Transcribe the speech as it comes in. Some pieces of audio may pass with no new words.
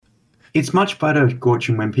It's much better,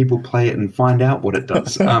 Gorchin, when people play it and find out what it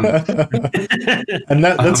does. And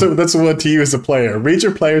that's a word to you as a player. Read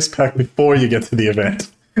your player's pack before you get to the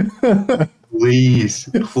event. Please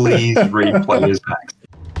read players' packs.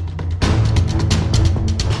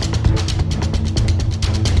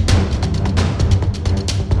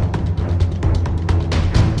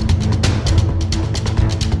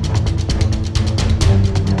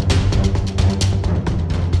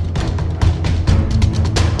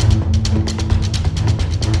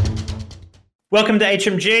 Welcome to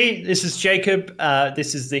HMG. This is Jacob.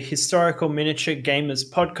 This is the Historical Miniature Gamers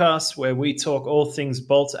podcast where we talk all things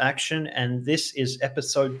Bolt Action, and this is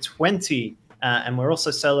episode 20. And we're also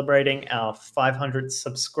celebrating our 500th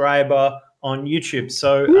subscriber on YouTube.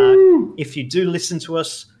 So if you do listen to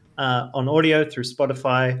us on audio through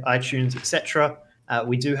Spotify, iTunes, etc.,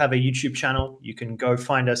 we do have a YouTube channel. You can go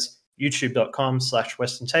find us,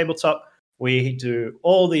 youtube.com/Western Tabletop. We do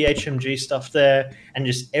all the HMG stuff there and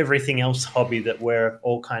just everything else hobby that we're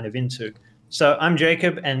all kind of into. So I'm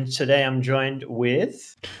Jacob, and today I'm joined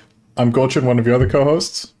with... I'm Gorchin, one of your other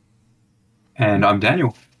co-hosts. And I'm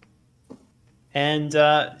Daniel. And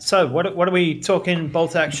so what are we talking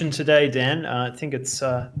Bolt Action today, Dan? I think it's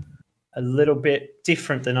a little bit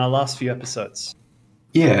different than our last few episodes.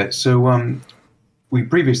 Yeah, so we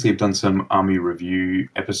previously have done some army review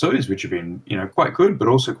episodes, which have been, quite good, but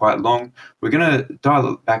also quite long. We're going to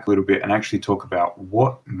dial it back a little bit and actually talk about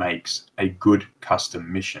what makes a good custom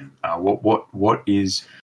mission. What is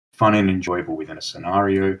fun and enjoyable within a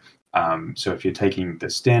scenario. So if you're taking the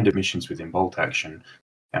standard missions within Bolt Action,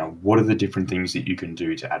 what are the different things that you can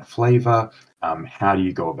do to add flavor? How do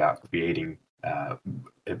you go about creating a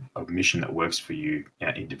mission that works for you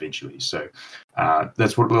individually? So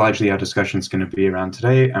that's what largely our discussion is going to be around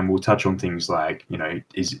today, and we'll touch on things like,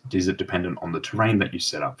 is it dependent on the terrain that you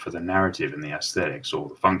set up for the narrative and the aesthetics or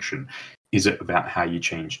the function? Is it about how you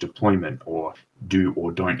change deployment or do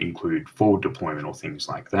or don't include forward deployment or things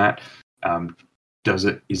like that?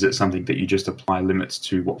 Is it something that you just apply limits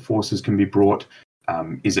to what forces can be brought?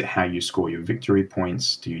 Is it how you score your victory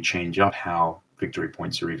points? Do you change up how victory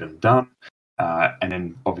points are even done? And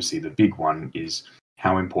then obviously the big one is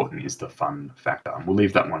how important is the fun factor? And we'll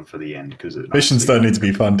leave that one for the end because missions don't need to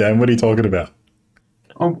be fun, Dan. What are you talking about?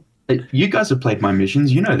 Oh, you guys have played my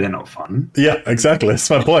missions. You know they're not fun. Yeah, exactly. That's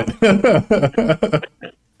my point.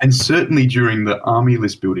 And certainly during the army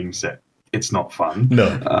list building set, it's not fun.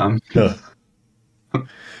 No.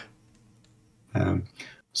 No.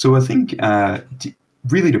 So I think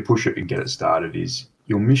really to push it and get it started is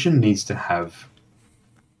your mission needs to have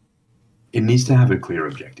a clear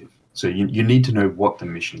objective. So you need to know what the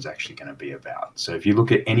mission's actually going to be about. So if you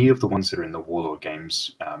look at any of the ones that are in the Warlord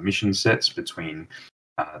Games mission sets between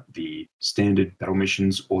the standard battle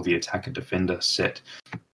missions or the attacker defender set,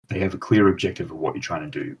 they have a clear objective of what you're trying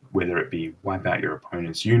to do, whether it be wipe out your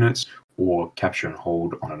opponent's units or capture and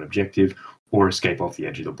hold on an objective or escape off the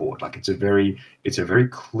edge of the board. Like it's a very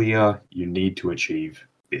clear, you need to achieve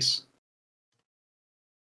this.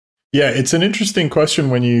 Yeah, it's an interesting question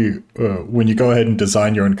when you go ahead and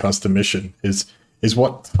design your own custom mission. Is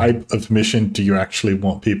what type of mission do you actually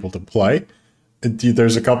want people to play?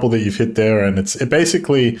 There's a couple that you've hit there, and it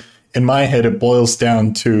basically, in my head, it boils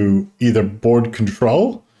down to either board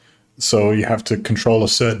control, so you have to control a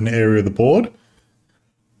certain area of the board,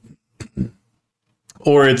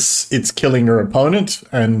 or it's killing your opponent.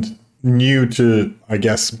 And new to, I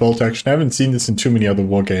guess, Bolt Action, I haven't seen this in too many other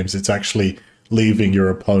war games. It's actually leaving your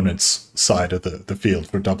opponent's side of the field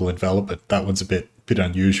for double envelopment. That one's a bit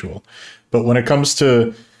unusual. But when it comes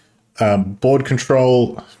to board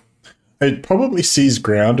control, it probably seize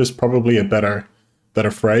ground is probably a better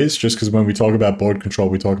phrase, just because when we talk about board control,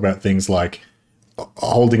 we talk about things like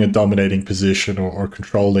holding a dominating position or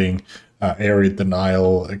controlling area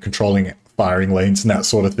denial, controlling firing lanes and that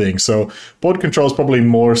sort of thing. So board control is probably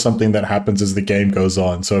more something that happens as the game goes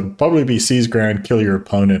on. So it'd probably be seize ground, kill your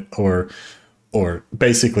opponent, or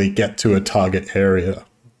basically get to a target area.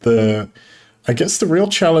 I guess the real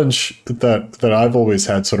challenge that I've always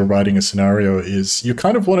had sort of writing a scenario is you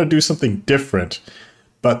kind of want to do something different,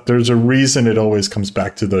 but there's a reason it always comes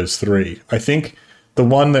back to those three. I think the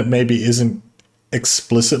one that maybe isn't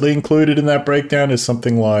explicitly included in that breakdown is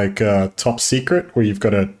something like Top Secret, where you've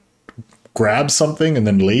got to grab something and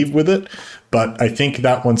then leave with it. But I think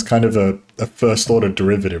that one's kind of a first order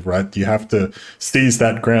derivative, right? You have to seize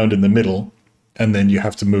that ground in the middle, and then you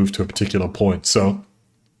have to move to a particular point. So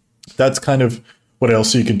that's kind of what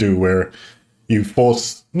else you can do, where you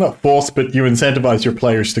not force, but you incentivize your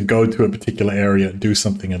players to go to a particular area and do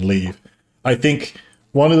something and leave. I think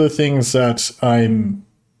one of the things that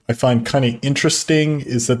I I find kind of interesting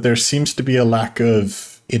is that there seems to be a lack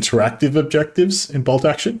of interactive objectives in Bolt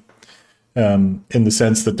Action, in the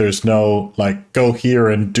sense that there's no like go here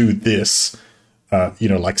and do this,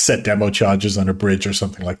 like set demo charges on a bridge or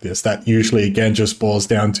something like this. That usually again just boils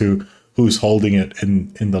down to who's holding it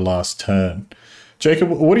in the last turn. Jacob,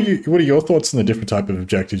 what are your thoughts on the different type of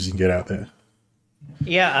objectives you can get out there?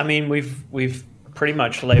 Yeah, I mean we've pretty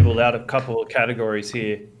much labeled out a couple of categories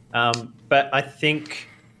here, but I think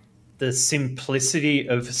the simplicity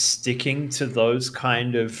of sticking to those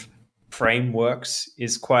kind of frameworks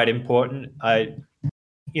is quite important.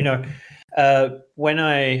 When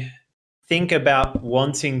I think about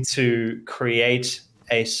wanting to create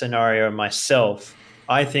a scenario myself,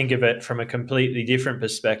 I think of it from a completely different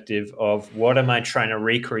perspective of what am I trying to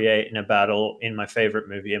recreate in a battle in my favorite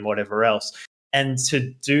movie and whatever else. And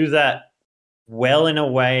to do that well in a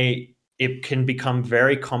way, it can become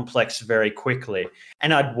very complex very quickly.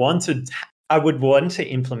 And I would want to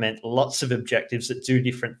implement lots of objectives that do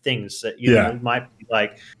different things that might be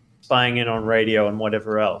like spying in on radio and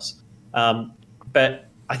whatever else. But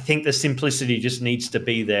I think the simplicity just needs to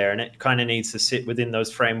be there, and it kind of needs to sit within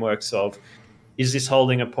those frameworks of, is this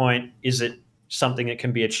holding a point? Is it something that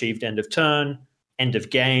can be achieved end of turn, end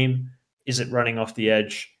of game? Is it running off the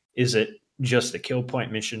edge? Is it just a kill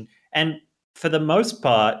point mission? And for the most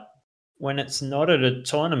part, when it's not at a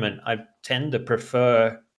tournament, I tend to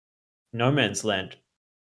prefer No Man's Land,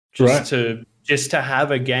 just to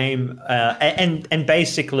have a game, and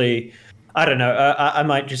basically, I don't know. I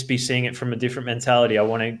might just be seeing it from a different mentality. I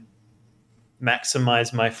want to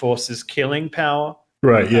maximize my force's killing power.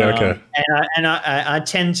 Right. Yeah. Okay. And I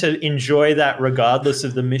tend to enjoy that regardless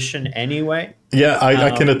of the mission anyway. Yeah,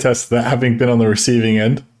 I can attest to that, having been on the receiving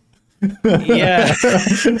end. Yeah.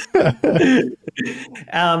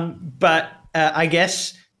 But I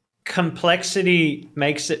guess complexity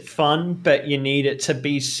makes it fun, but you need it to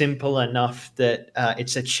be simple enough that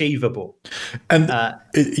it's achievable. And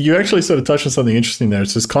you actually sort of touched on something interesting there.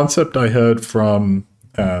 It's this concept I heard from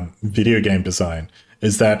video game design,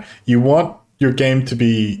 is that you want your game to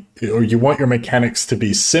be, or you want your mechanics to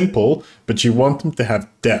be simple, but you want them to have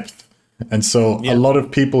depth. And so a lot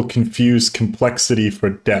of people confuse complexity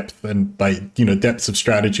for depth, and by depths of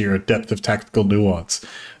strategy or depth of tactical nuance.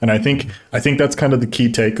 And I think that's kind of the key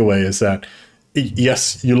takeaway, is that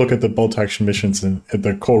yes, you look at the Bolt Action missions and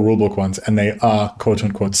the core rulebook ones, and they are quote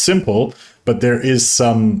unquote simple, but there's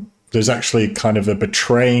actually kind of a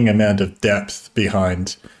betraying amount of depth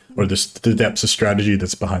behind, or the depths of strategy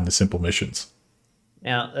that's behind the simple missions.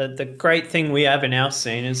 Now, the great thing we have in our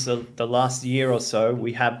scene is the last year or so,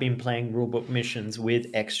 we have been playing rulebook missions with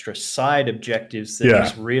extra side objectives that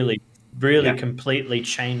has really completely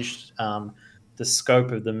changed the scope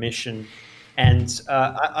of the mission. And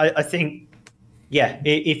I think,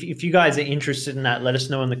 if you guys are interested in that, let us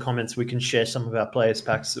know in the comments. We can share some of our players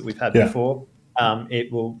packs that we've had before.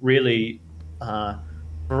 It will really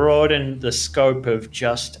broaden the scope of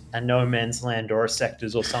just a No Man's Land or a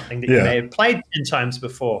Sectors or something that you may have played 10 times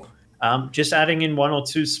before. Just adding in one or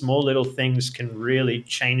two small little things can really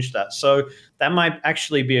change that. So that might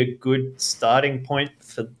actually be a good starting point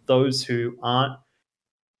for those who aren't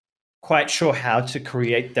quite sure how to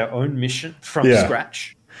create their own mission from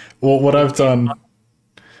scratch. Well, what I've done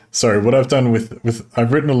with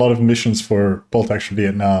I've written a lot of missions for Bolt Action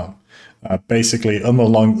Vietnam. Basically,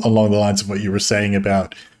 along the lines of what you were saying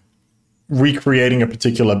about recreating a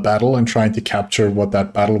particular battle and trying to capture what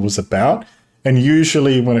that battle was about. And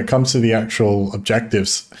usually when it comes to the actual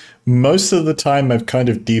objectives, most of the time I've kind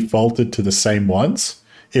of defaulted to the same ones.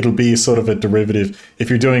 It'll be sort of a derivative.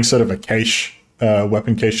 If you're doing sort of a cache,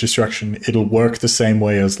 weapon cache destruction, it'll work the same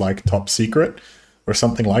way as like Top Secret or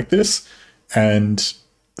something like this. And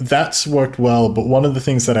that's worked well, but one of the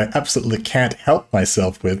things that I absolutely can't help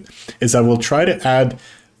myself with is I will try to add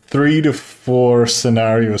 3 to 4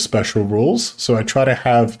 scenario special rules. So I try to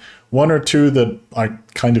have 1 or 2 that are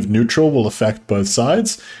kind of neutral, will affect both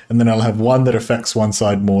sides, and then I'll have one that affects one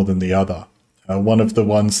side more than the other. One of the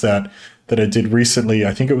ones that I did recently,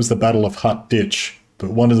 I think it was the Battle of Hut Ditch,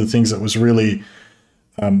 but one of the things that was really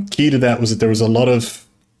key to that was that there was a lot of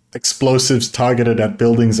explosives targeted at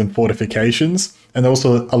buildings and fortifications, and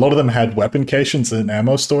also a lot of them had weapon caches and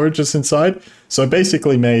ammo storages inside. So I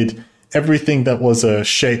basically made everything that was a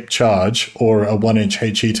shaped charge or a 1-inch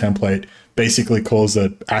HE template basically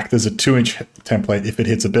act as a 2-inch template if it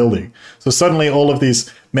hits a building. So suddenly all of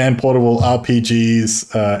these man-portable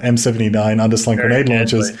RPGs, M79 underslung grenade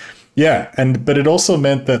launchers, but it also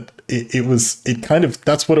meant that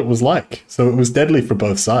that's what it was like. So it was deadly for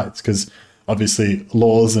both sides, because obviously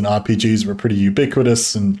laws and RPGs were pretty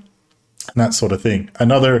ubiquitous, and and that sort of thing.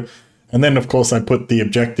 And then of course I put the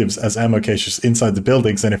objectives as ammo caches inside the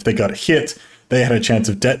buildings, and if they got hit, they had a chance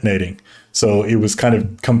of detonating. So it was kind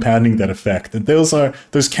of compounding that effect. And those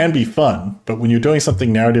can be fun, but when you're doing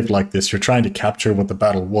something narrative like this, you're trying to capture what the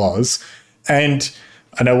battle was. And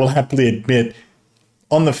I will happily admit,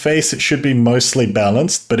 on the face, it should be mostly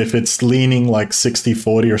balanced, but if it's leaning like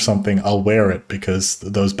 60-40 or something, I'll wear it because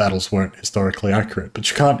those battles weren't historically accurate. But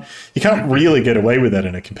you can't really get away with that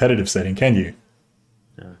in a competitive setting, can you?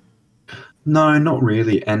 No, not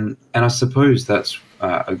really. And I suppose that's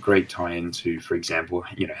a great tie into, for example,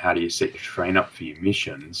 how do you set your terrain up for your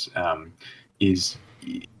missions? Is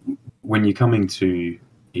when you're coming to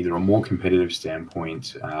either a more competitive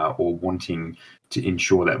standpoint or wanting to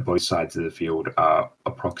ensure that both sides of the field are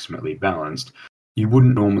approximately balanced, you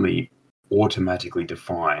wouldn't normally automatically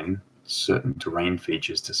define certain terrain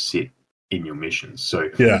features to sit in your missions. So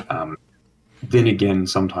then again,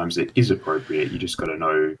 sometimes it is appropriate. You just got to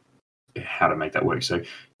know how to make that work. So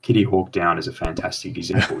Kitty Hawk Down is a fantastic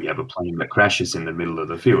example. You have a plane that crashes in the middle of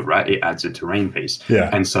the field, right? It adds a terrain piece. Yeah.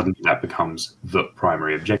 And suddenly that becomes the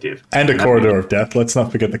primary objective. And a corridor of death. Let's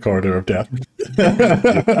not forget the corridor of death.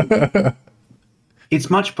 It's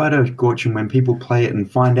much better, Gorchin, when people play it and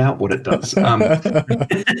find out what it does. And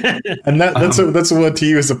that's a word to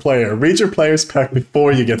you as a player. Read your player's pack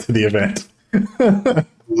before you get to the event.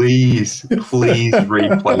 Please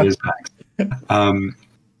read player's packs. I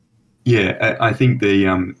think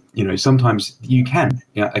sometimes you can.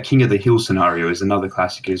 A King of the Hill scenario is another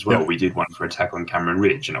classic as well. Yep. We did one for Attack on Cameron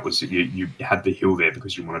Ridge, and it was you had the hill there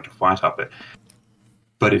because you wanted to fight up it.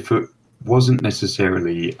 But if it wasn't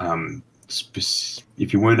necessarily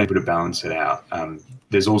if you weren't able to balance it out,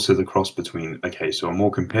 there's also the cross between, so a more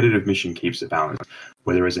competitive mission keeps it balanced,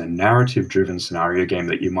 where there is a narrative-driven scenario game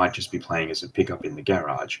that you might just be playing as a pickup in the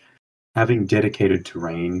garage. Having dedicated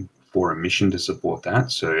terrain for a mission to support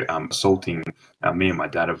that, so assaulting, me and my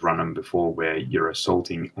dad have run them before where you're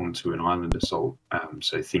assaulting onto an island assault,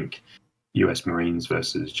 so think US Marines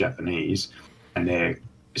versus Japanese, and they're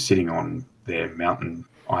sitting on their mountain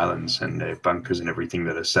islands and their bunkers and everything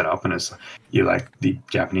that are set up, and you're like, the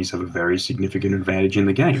Japanese have a very significant advantage in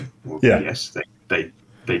the game. Well, yes, they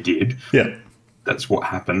did. Yeah, that's what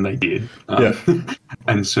happened. They did.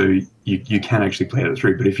 And so you can actually play it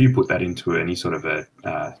through. But if you put that into any sort of a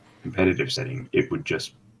competitive setting, it would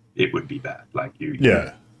be bad. Like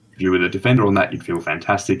if you were the defender on that, you'd feel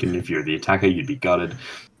fantastic, and if you're the attacker, you'd be gutted.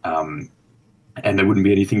 And there wouldn't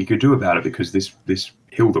be anything you could do about it because this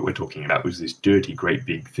hill that we're talking about was this dirty, great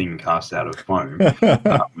big thing cast out of foam.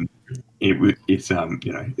 It's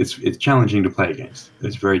challenging to play against.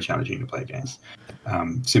 It's very challenging to play against,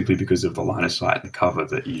 simply because of the line of sight and cover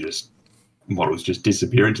that models just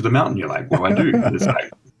disappear into the mountain. You're like, what do I do? It's like,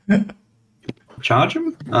 charge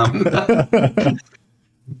them.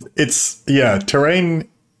 It's terrain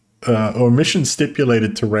or mission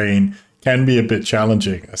stipulated terrain can be a bit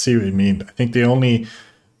challenging. I see what you mean. I think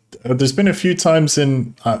there's been a few times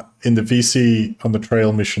in the VC on the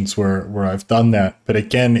trail missions where I've done that, but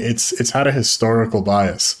again, it's had a historical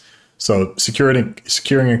bias. So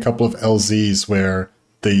securing a couple of LZs where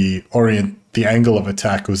the angle of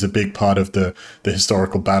attack was a big part of the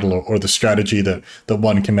historical battle or the strategy that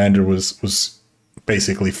one commander was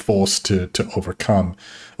basically forced to overcome,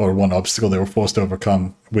 or one obstacle they were forced to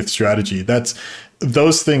overcome with strategy.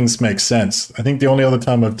 Those things make sense. I think the only other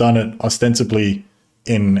time I've done it ostensibly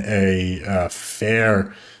in a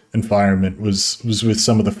fair environment was with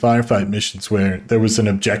some of the firefight missions where there was an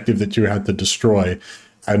objective that you had to destroy.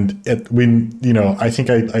 And I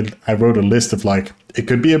think I wrote a list of like, it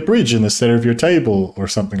could be a bridge in the center of your table or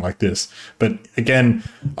something like this. But again,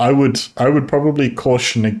 I would probably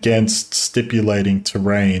caution against stipulating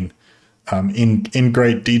terrain in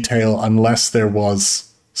great detail unless you've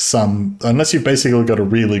basically got a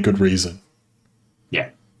really good reason.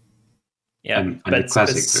 Yeah, but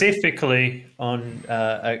specifically on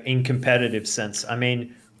in competitive sense, I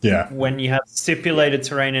mean, when you have stipulated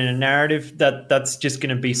terrain in a narrative, that's just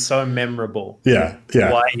going to be so memorable. Why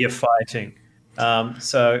you're fighting. I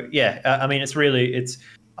mean, it's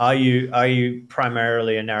are you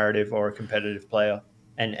primarily a narrative or a competitive player,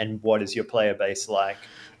 and what is your player base like?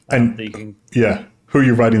 And who are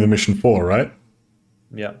you writing the mission for, right?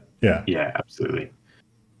 Yeah, absolutely.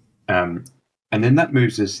 And then that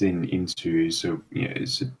moves us then into,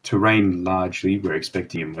 it's terrain largely we're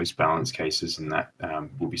expecting in most balance cases, and that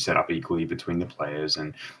will be set up equally between the players.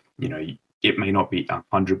 And, it may not be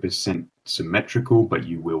 100% symmetrical, but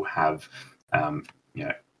you will have, an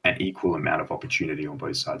equal amount of opportunity on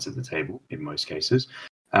both sides of the table in most cases.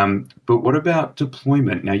 But what about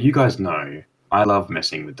deployment? Now, you guys know I love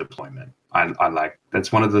messing with deployment. I like,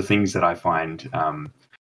 that's one of the things that I find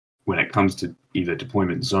when it comes to either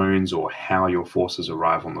deployment zones or how your forces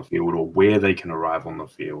arrive on the field or where they can arrive on the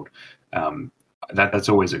field. That's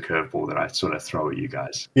always a curveball that I sort of throw at you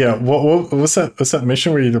guys. Yeah, what was that? Was that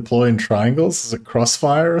mission where you deploy in triangles? Is it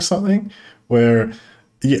Crossfire or something? Where,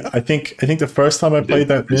 yeah, I think the first time I played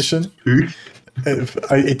that mission,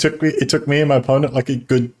 it took me and my opponent like a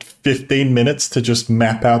good 15 minutes to just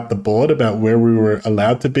map out the board about where we were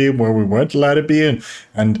allowed to be and where we weren't allowed to be,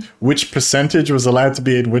 and which percentage was allowed to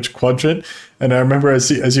be in which quadrant. And I remember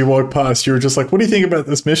as you walked past, you were just like, "What do you think about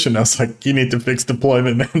this mission?" I was like, "You need to fix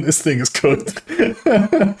deployment, man. This thing is cooked."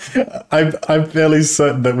 I'm fairly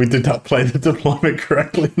certain that we did not play the deployment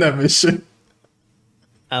correctly in that mission.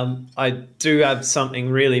 I do have something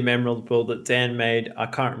really memorable that Dan made. I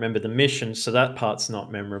can't remember the mission, so that part's not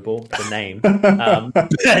memorable, the name. But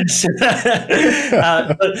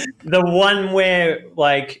the one where,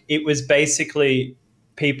 like, it was basically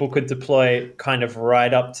people could deploy kind of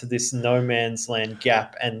right up to this no man's land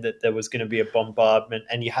gap, and that there was going to be a bombardment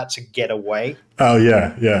and you had to get away. Oh,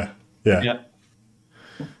 yeah. Yeah,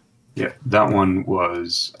 that one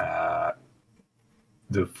was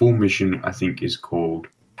the full mission, I think, is called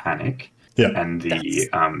Panic. Yeah. And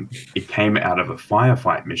it came out of a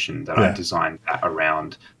firefight mission that I designed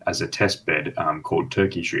around as a test bed called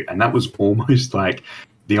Turkey Shoot. And that was almost like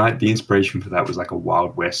the inspiration for that was like a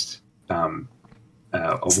Wild West standoff.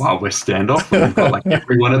 Where we've got like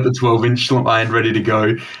everyone at the 12-inch line ready to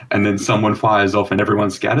go, and then someone fires off and everyone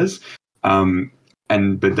scatters. But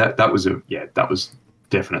that was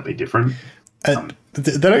definitely different.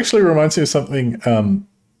 That actually reminds me of something.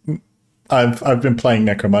 I've been playing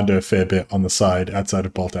Necromunda a fair bit on the side outside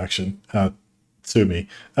of Bolt Action. Sue me.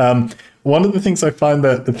 One of the things I find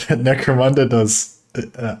that Necromunda does,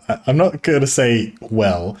 I'm not going to say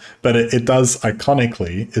well, but it does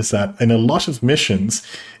iconically, is that in a lot of missions,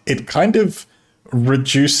 it kind of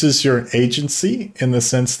reduces your agency in the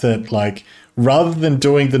sense that, like, rather than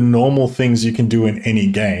doing the normal things you can do in any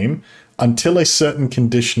game, until a certain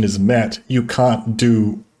condition is met, you can't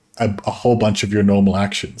do a whole bunch of your normal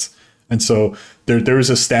actions. And so there is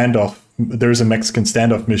a standoff. There is a Mexican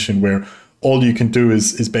standoff mission where all you can do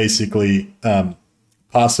is basically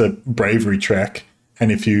pass a bravery check,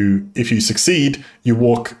 and if you succeed, you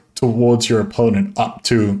walk towards your opponent up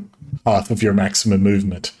to half of your maximum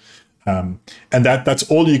movement, and that's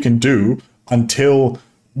all you can do until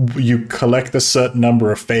you collect a certain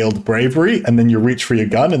number of failed bravery, and then you reach for your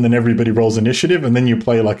gun, and then everybody rolls initiative, and then you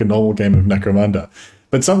play like a normal game of Necromunda.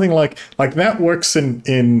 But something like that works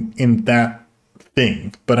in that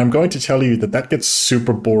thing. But I'm going to tell you that gets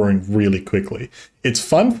super boring really quickly. It's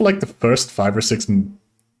fun for like the first 5 or 6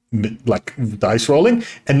 like dice rolling,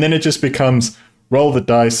 and then it just becomes roll the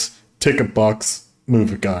dice, tick a box,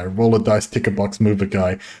 move a guy, roll a dice, tick a box, move a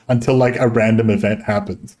guy, until like a random event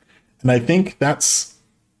happens. And I think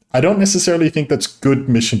I don't necessarily think that's good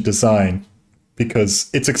mission design, because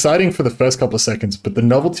it's exciting for the first couple of seconds, but the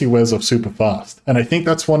novelty wears off super fast. And I think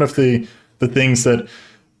that's one of the things that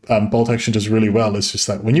Bolt Action does really well, is just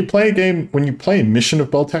that when you play a mission of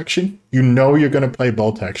Bolt Action, you know you're going to play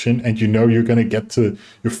Bolt Action, and you know you're going to get to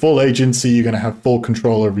your full agency, you're going to have full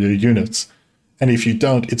control over your units. And if you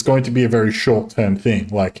don't, it's going to be a very short-term thing,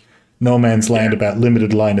 like No Man's Land about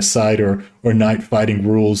limited line of sight or night fighting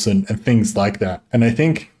rules and things like that. And I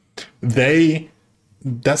think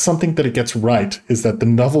that's something that it gets right, is that the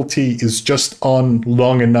novelty is just on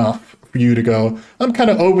long enough for you to go, I'm kind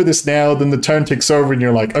of over this now, then the turn ticks over and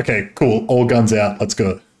you're like, okay, cool, all guns out, let's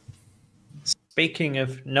go. Speaking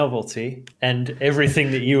of novelty, and everything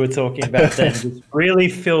that you were talking about then just really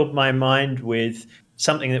filled my mind with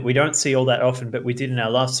something that we don't see all that often, but we did in our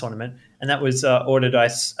last tournament, and that was order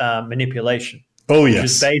dice manipulation. Oh,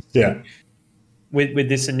 yes. Yeah. With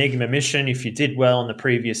this Enigma mission, if you did well on the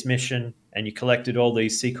previous mission and you collected all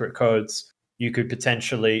these secret codes, you could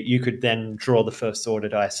then draw the first order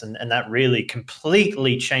dice, and that really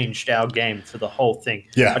completely changed our game for the whole thing.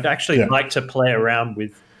 Yeah. I'd actually like to play around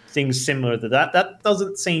with things similar to that. That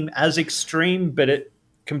doesn't seem as extreme, but it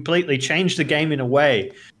completely changed the game in a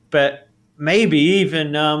way. But maybe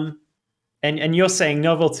even and you're saying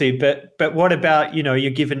novelty, but what about,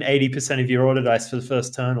 you're given 80% of your order dice for the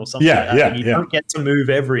first turn or something like that, and you don't get to move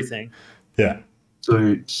everything. Yeah.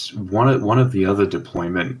 So one of the other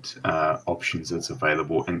deployment options that's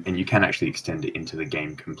available, and you can actually extend it into the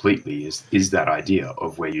game completely, is that idea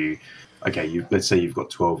of where let's say you've got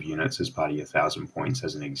 12 units as part of your 1,000 points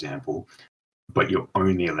as an example, but you're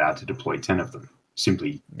only allowed to deploy 10 of them.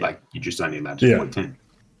 Simply, like, you're just only allowed to deploy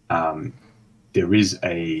 10. There is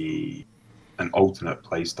an alternate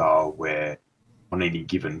playstyle where on any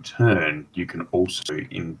given turn, you can also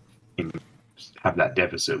have that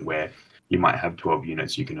deficit where you might have 12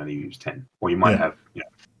 units, you can only use 10, or you might have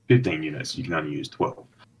 15 units, you can only use 12.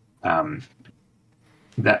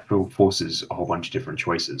 That forces a whole bunch of different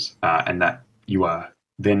choices, and that you are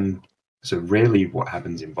then, so rarely what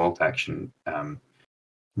happens in bolt action,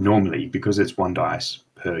 normally, because it's 1 dice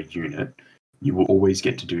per unit, you will always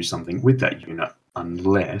get to do something with that unit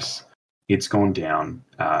unless it's gone down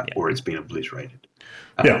or it's been obliterated.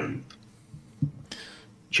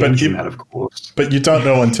 Changing that, of course. But you don't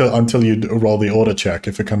know until you roll the order check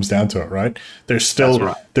if it comes down to it, right? There's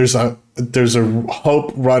still there's a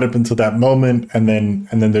hope right up until that moment, and then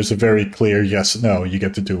there's a very clear yes, no, you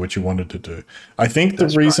get to do what you wanted to do. I think the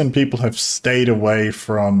reason people have stayed away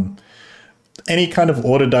from any kind of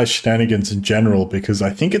order dice shenanigans in general, because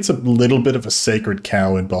I think it's a little bit of a sacred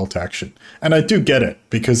cow in bolt action. And I do get it,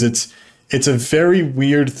 because it's a very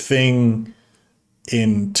weird thing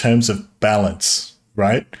in terms of balance,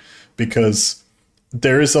 right? Because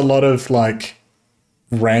there is a lot of like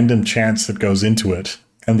random chance that goes into it,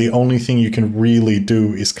 and the only thing you can really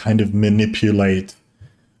do is kind of manipulate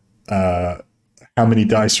how many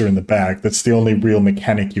dice are in the bag. That's the only real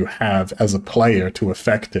mechanic you have as a player to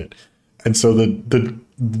affect it. And so the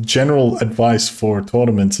general advice for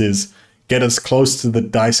tournaments is get as close to the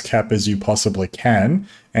dice cap as you possibly can,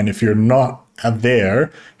 and if you're not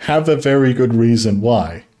there, have a very good reason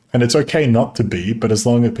why. And it's okay not to be, but as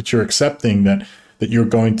long as you're accepting that you're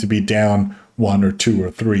going to be down 1 or 2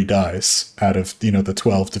 or 3 dice out of the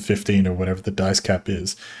 12 to 15 or whatever the dice cap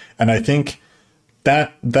is. And I think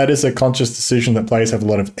that is a conscious decision that players have a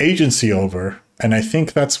lot of agency over. And I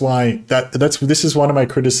think that's why this is one of my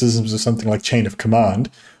criticisms of something like Chain of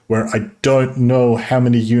Command, where I don't know how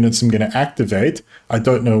many units I'm going to activate. I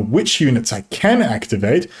don't know which units I can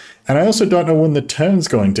activate, and I also don't know when the turn's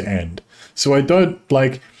going to end. So I don't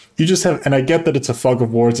you just have, and I get that it's a fog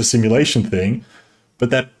of war, it's a simulation thing, but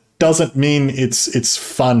that doesn't mean it's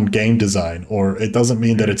fun game design, or it doesn't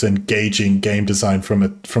mean that it's engaging game design from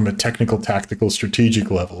a technical, tactical,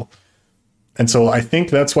 strategic level. And so I think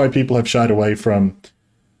that's why people have shied away from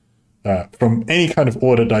any kind of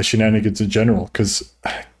order dice shenanigans in general, because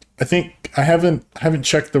I think I haven't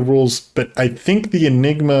checked the rules, but I think the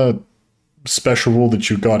Enigma special rule that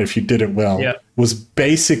you got, if you did it well, was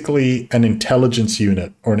basically an intelligence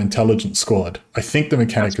unit or an intelligence squad. I think the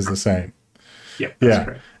mechanic is the same. That's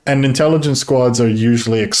correct. And intelligence squads are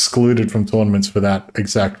usually excluded from tournaments for that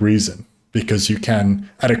exact reason, because you can,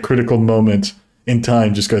 at a critical moment in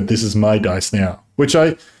time, just go, this is my dice now. Which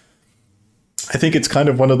I think it's kind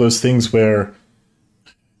of one of those things where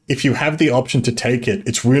if you have the option to take it,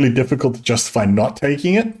 it's really difficult to justify not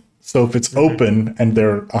taking it. So if it's open and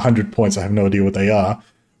they're 100 points, I have no idea what they are,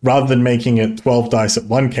 rather than making it 12 dice at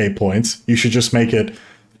 1k points, you should just make it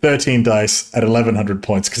 13 dice at 1100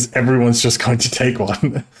 points, because everyone's just going to take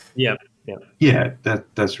one. Yeah,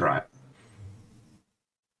 that's right.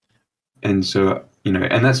 And so,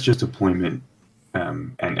 and that's just deployment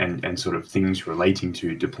and sort of things relating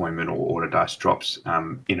to deployment or order dice drops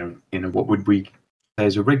in a what would we say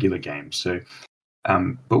is a regular game. So,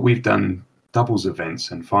 but we've done doubles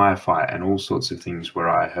events and firefight and all sorts of things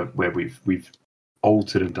where we've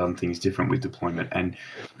altered and done things different with deployment. And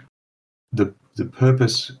the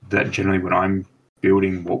purpose that generally when I'm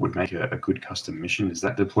building what would make a good custom mission is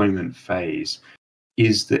that deployment phase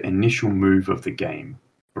is the initial move of the game,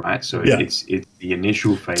 right? So it's the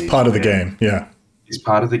initial phase. It's part of the game, yeah. It's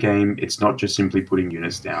part of the game. It's not just simply putting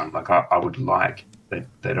units down. Like I would like, they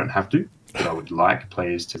don't have to, but I would like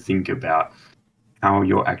players to think about how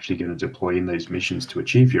you're actually going to deploy in those missions to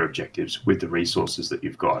achieve your objectives with the resources that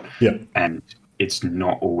you've got. Yeah. And it's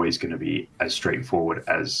not always going to be as straightforward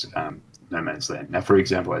as No Man's Land. Now, for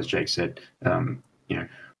example, as Jake said,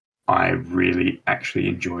 I really actually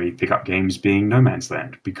enjoy pickup games being No Man's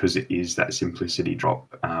Land because it is that simplicity drop.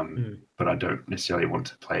 But I don't necessarily want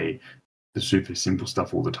to play the super simple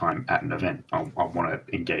stuff all the time at an event. I want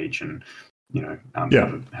to engage and,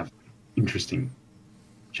 have interesting,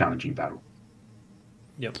 challenging battle.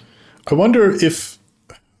 Yep. I wonder if,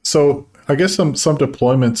 so I guess some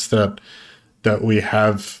deployments that we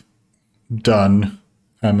have done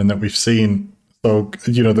and that we've seen. So,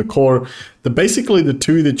 the core, basically the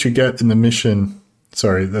two that you get in the mission,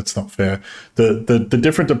 sorry, that's not fair. The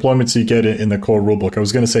different deployments you get in the core rulebook, I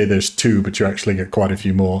was going to say there's two, but you actually get quite a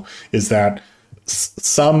few more, is that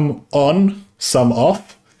some on, some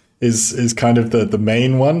off is kind of the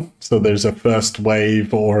main one. So there's a first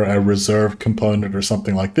wave or a reserve component or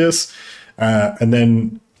something like this. And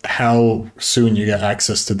then how soon you get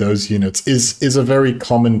access to those units is a very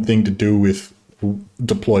common thing to do with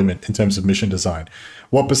deployment in terms of mission design.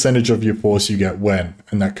 What percentage of your force you get when,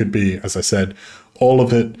 and that could be, as I said, all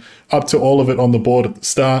of it, up to all of it on the board at the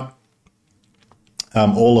start,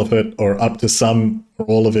 all of it, or up to some or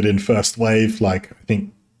all of it in first wave, like I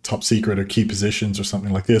think top secret or key positions or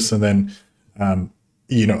something like this, and then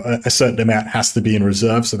a certain amount has to be in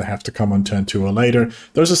reserve, so they have to come on turn 2 or later.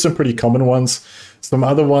 Those are some pretty common ones. Some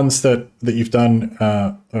other ones that you've done,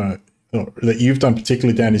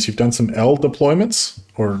 particularly, Dan, is you've done some L deployments,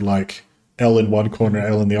 or like L in one corner,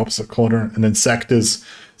 L in the opposite corner, and then sectors.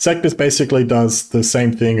 Sectors basically does the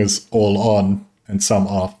same thing as all on and some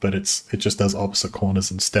off, but it just does opposite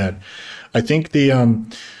corners instead. I think I'm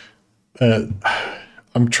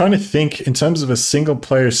trying to think in terms of a single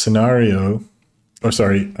player scenario,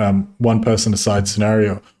 one person aside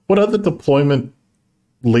scenario. What other deployment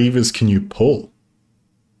levers can you pull?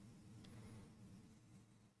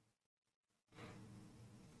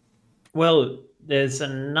 Well, there's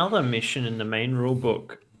another mission in the main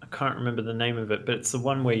rulebook. I can't remember the name of it, but it's the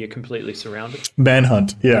one where you're completely surrounded.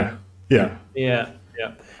 Manhunt, yeah.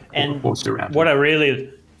 And surrounded. what I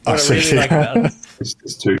really like about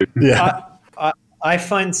It's two. Yeah. I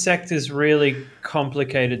find sectors really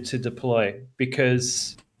complicated to deploy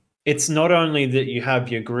because it's not only that you have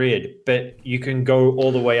your grid, but you can go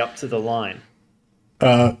all the way up to the line.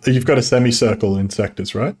 You've got a semicircle in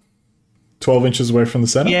sectors, right? 12 inches away from the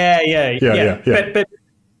center? Yeah.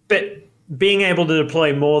 But being able to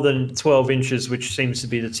deploy more than 12 inches, which seems to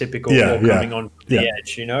be the typical coming on the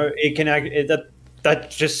edge, it can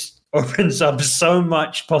that just opens up so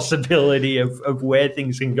much possibility of where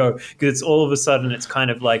things can go, because it's all of a sudden it's kind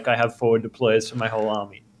of like I have forward deployers for my whole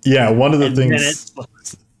army. Yeah, one of the things.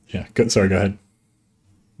 Yeah, good. Sorry, go ahead.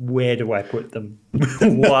 Where do I put them?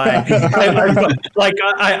 Why?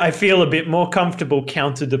 I feel a bit more comfortable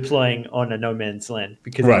counter deploying on a no man's land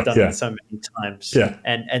because I've done it so many times. Yeah.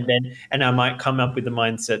 And I might come up with the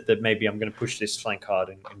mindset that maybe I'm going to push this flank hard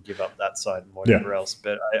and give up that side and whatever else.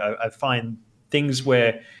 But I find things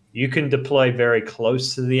where you can deploy very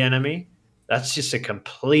close to the enemy, that's just a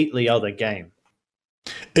completely other game.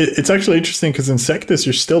 It's actually interesting because in sectors,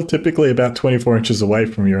 you're still typically about 24 inches away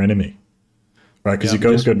from your enemy, right? Because your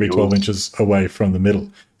goal's going to be 12 inches away from the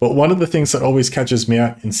middle. But one of the things that always catches me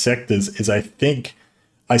out in sectors is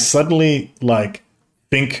I suddenly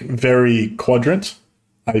think very quadrant.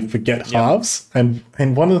 I forget halves. And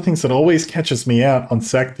one of the things that always catches me out on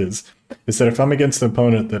sectors is that if I'm against an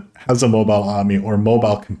opponent that has a mobile army or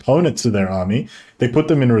mobile components to their army, they put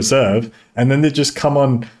them in reserve, and then they just come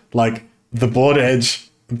on the board edge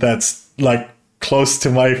that's close to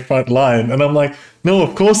my front line. And I'm like, no,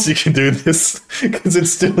 of course you can do this because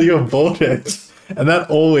it's still your board edge. And that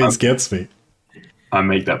always gets me. I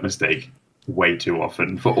make that mistake way too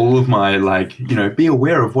often. For all of my be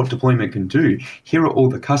aware of what deployment can do. Here are all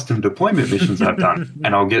the custom deployment missions I've done.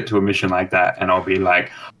 And I'll get to a mission like that and I'll be like,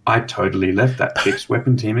 I totally left that fixed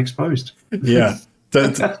weapon team exposed. Yeah.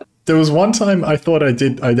 There was one time I thought I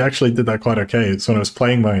actually did that quite okay. It's when I was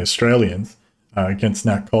playing my Australians against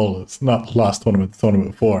Nat Cole. It's not last tournament, the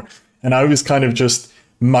tournament before. And I was kind of just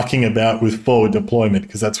mucking about with forward deployment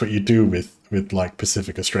because that's what you do with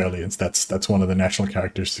Pacific Australians. That's one of the national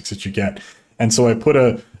characteristics that you get. And so I put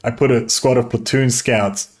a squad of platoon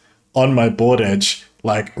scouts on my board edge,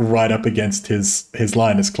 right up against his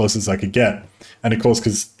line as close as I could get. And of course,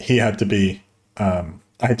 because he had to be,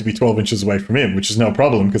 I had to be 12 inches away from him, which is no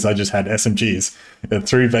problem because I just had SMGs,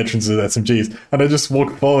 3 veterans with SMGs. And I just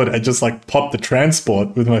walked forward and just popped the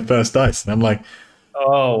transport with my first dice. And I'm like,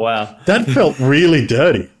 oh, wow. That felt really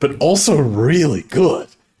dirty, but also really good.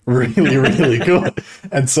 Really, really good.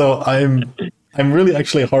 And so I'm really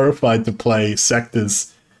actually horrified to play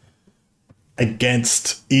sectors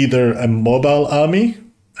against either a mobile army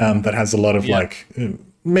that has a lot of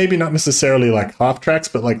maybe not necessarily half tracks,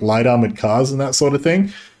 but light armored cars and that sort of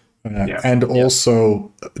thing. And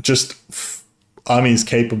also just armies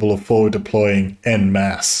capable of forward deploying en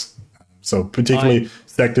masse. So particularly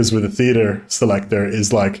sectors with a theater selector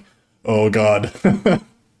is oh God.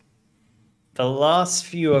 The last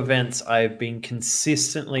few events I've been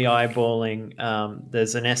consistently eyeballing.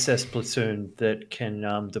 There's an SS platoon that can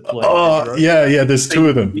deploy. Oh, yeah. There's 2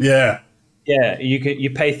 of them. Yeah. Yeah, you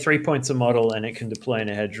pay 3 points a model and it can deploy in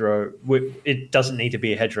a hedgerow. It doesn't need to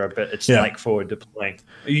be a hedgerow, but it's forward deploying.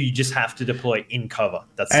 You just have to deploy in cover.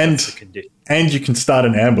 That's the condition. And you can start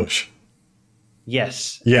an ambush.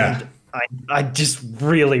 Yes. Yeah. I just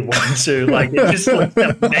really want to. Like, it just looks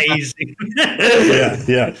amazing.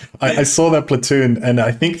 Yeah. I saw that platoon, and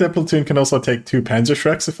I think that platoon can also take 2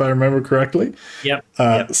 Panzerschrecks, if I remember correctly.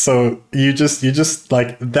 Yep. So you just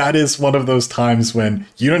like, that is one of those times when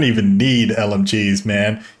you don't even need LMGs,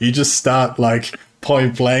 man. You just start like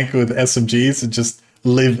point blank with SMGs and just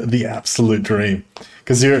live the absolute dream,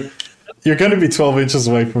 because you're going to be 12 inches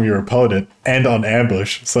away from your opponent and on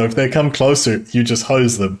ambush. So if they come closer, you just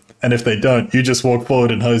hose them. And if they don't, you just walk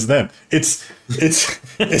forward and hose them. It's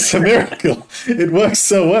a miracle. It works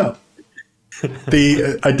so well.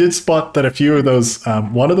 I did spot that a few of those,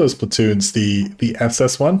 one of those platoons, the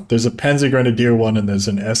SS one, there's a Panzer Grenadier one and there's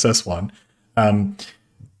an SS one.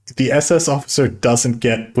 The SS officer doesn't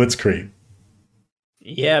get Blitzkrieg.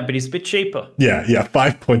 Yeah, but he's a bit cheaper. Yeah,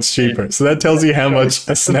 5 points cheaper. Yeah. So that tells you how much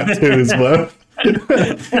a Snap 2 is worth.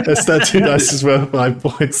 A Snap 2 dice is worth 5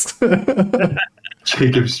 points.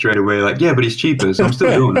 Jacob straight away like, yeah, but he's cheaper, so I'm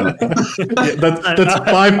still doing that. Yeah, that's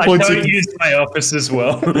 5 points. I don't use my office as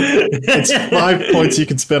well. It's 5 points you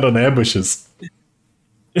can spend on ambushes.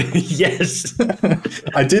 Yes.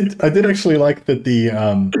 I did actually like that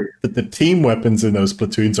the team weapons in those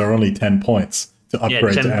platoons are only 10 points to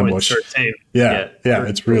upgrade to ambush. For a team. Yeah,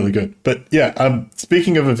 it's really good. But yeah,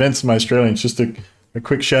 speaking of events in my Australians, just a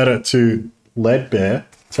quick shout out to Leadbear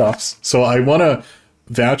Tufts. So I won a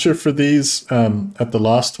voucher for these at the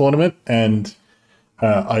last tournament, and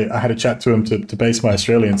I had a chat to him to base my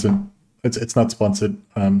Australians, and it's not sponsored,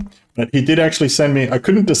 but he did actually send me. I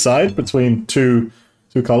couldn't decide between two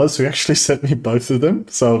colors, so he actually sent me both of them.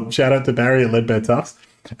 So shout out to Barry at Leadbear Tufts.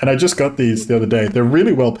 And I just got these the other day. They're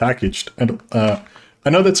really well packaged, and I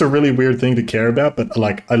know that's a really weird thing to care about, but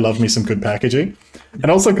like, I love me some good packaging,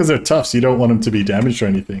 and also because they're Tufts, you don't want them to be damaged or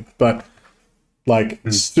anything, but like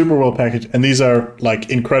super well packaged, and these are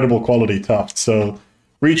like incredible quality Tufts. So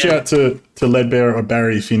reach out to Leadbear or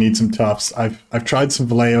Barry if you need some Tufts. I've tried some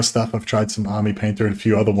Vallejo stuff, I've tried some Army Painter and a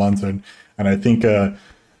few other ones, and I think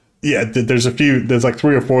there's a few, there's like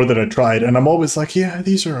 3 or 4 that I tried, and I'm always like, yeah,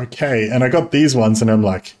 these are okay. And I got these ones, and I'm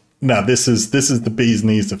like, no, this is the bee's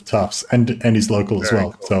knees of Tufts, and he's local as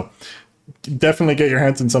well. Cool. So definitely get your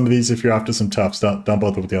hands on some of these if you're after some Tufts. Don't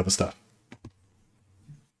bother with the other stuff.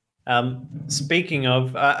 Speaking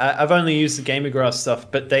of, I've only used the Gamergrass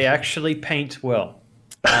stuff, but they actually paint well.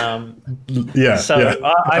 I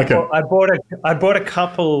bought a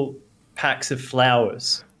couple packs of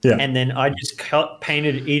flowers. Yeah. And then I just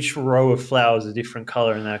painted each row of flowers a different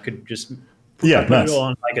color, and then I could just put nice. it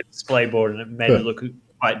on like a display board, and it made it look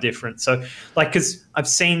quite different. So, like, because I've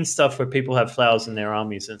seen stuff where people have flowers in their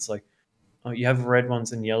armies, and it's like, oh, you have red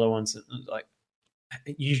ones and yellow ones, and like,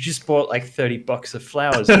 you just bought like $30 of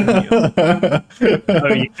flowers, didn't you?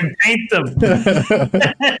 Oh, you can paint them.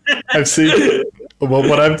 I've seen. Well,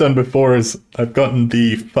 what I've done before is I've gotten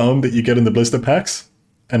the foam that you get in the blister packs,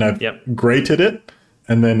 and I've grated it.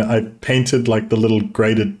 And then I painted like the little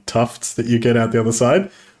graded tufts that you get out the other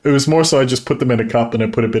side. It was more so I just put them in a cup and I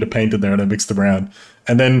put a bit of paint in there and I mixed them around.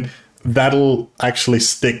 And then that'll actually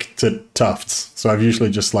stick to tufts. So I've usually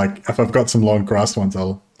just like, if I've got some long grass ones,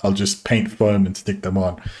 I'll just paint foam and stick them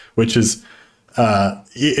on, which is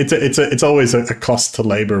it's always a cost to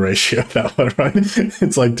labor ratio, that one, right?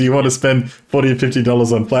 It's like, do you want to spend $40 or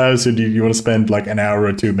 $50 on flowers, or do you want to spend like an hour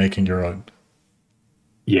or two making your own?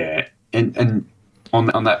 Yeah, and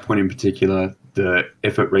on that point in particular, the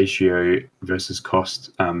effort ratio versus cost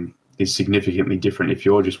is significantly different if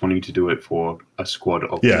you're just wanting to do it for a squad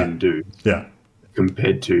of 10 dudes. Yeah.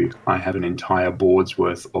 Compared to, I have an entire board's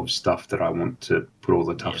worth of stuff that I want to put all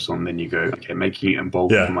the tufts on. Then you go, okay, making it in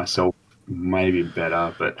bulk for myself maybe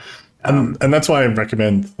better, but and that's why I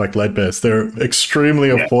recommend like Leadbears. They're extremely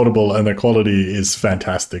affordable and their quality is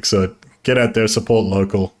fantastic. So get out there, support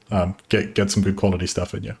local, get some good quality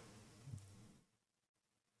stuff in you.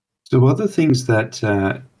 So other things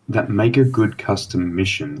that make a good custom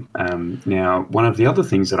mission. Now, one of the other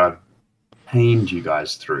things that I've pained you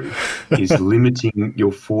guys through is limiting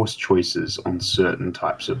your force choices on certain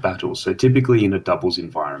types of battles. So typically in a doubles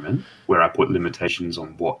environment, where I put limitations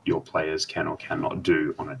on what your players can or cannot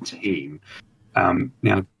do on a team.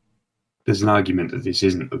 Now, there's an argument that this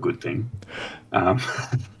isn't a good thing,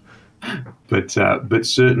 but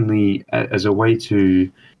certainly as a way to.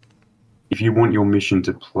 If you want your mission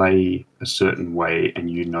to play a certain way and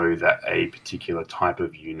you know that a particular type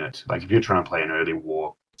of unit, like if you're trying to play an early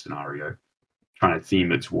war scenario, trying to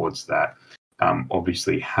theme it towards that,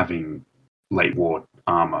 obviously having late war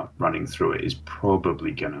armor running through it is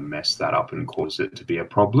probably going to mess that up and cause it to be a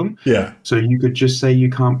problem. Yeah. So you could just say you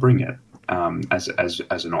can't bring it as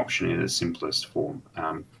an option in its simplest form.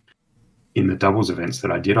 in the doubles events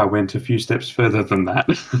that I did, I went a few steps further than that.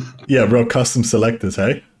 Yeah, real custom selectors,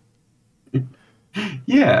 hey?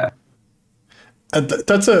 Yeah.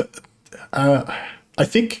 That's a. I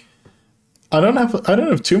think I don't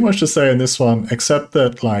have too much to say on this one, except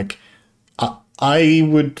that like I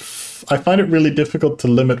find it really difficult to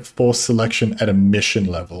limit force selection at a mission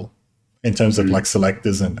level in terms of like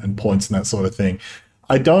selectors and points and that sort of thing.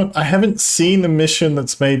 I haven't seen a mission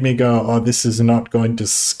that's made me go, oh, this is not going to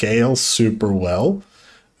scale super well.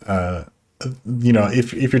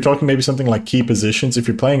 If you're talking maybe something like key positions, if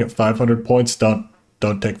you're playing at 500 points, don't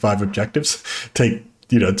take 5 objectives, take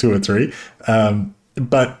 2 or 3.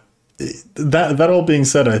 But that all being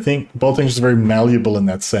said, I think Bolt Action is very malleable in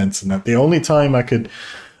that sense, and that the only time I could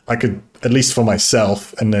at least for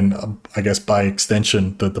myself, and then I guess by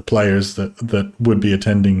extension the players that would be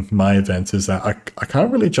attending my events, is that I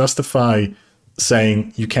can't really justify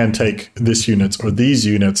saying you can take this units or these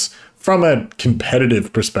units from a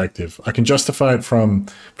competitive perspective. I can justify it from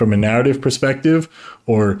a narrative perspective,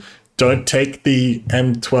 or don't take the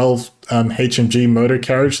M12 HMG motor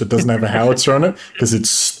carriage that doesn't have a howitzer on it because it's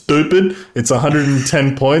stupid. It's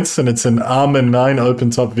 110 points and it's an Arma 9 open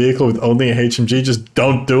top vehicle with only a HMG. Just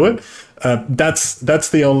don't do it. That's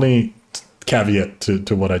the only caveat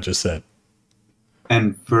to what I just said.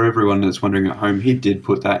 And for everyone that's wondering at home, he did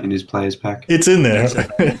put that in his players pack. It's in there.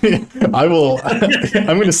 I will.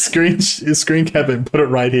 I'm going to screen cap it and put it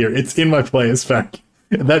right here. It's in my players pack.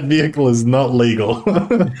 That vehicle is not legal.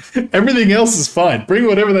 Everything else is fine. Bring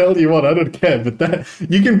whatever the hell you want. I don't care. But that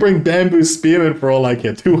you can bring bamboo spearmen for all I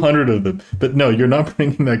care. 200 of them. But no, you're not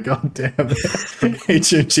bringing that goddamn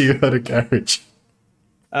HMG without a carriage.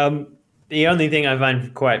 The only thing I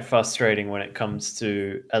find quite frustrating when it comes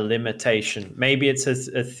to a limitation, maybe it's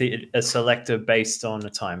a selector based on a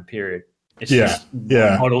time period. It's just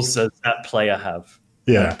what models does that player have.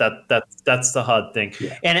 Yeah, that's the hard thing,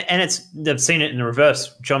 and I've seen it in the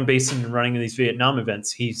reverse. John Beeson running these Vietnam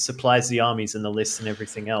events, he supplies the armies and the lists and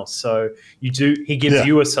everything else. So he gives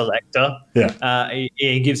you a selector,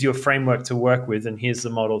 he gives you a framework to work with, and here's the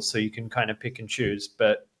model, so you can kind of pick and choose.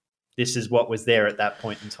 But this is what was there at that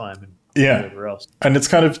point in time, and whatever else. And it's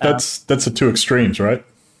kind of that's the two extremes, right?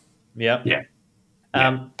 Yeah.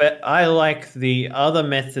 But I like the other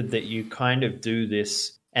method that you kind of do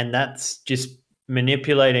this, and that's just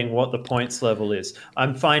manipulating what the points level is.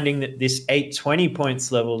 I'm finding that this 820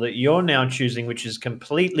 points level that you're now choosing, which is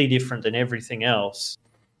completely different than everything else,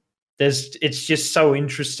 it's just so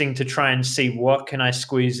interesting to try and see what can I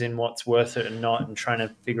squeeze in, what's worth it and not, and trying to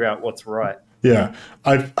figure out what's right. Yeah,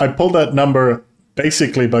 I pulled that number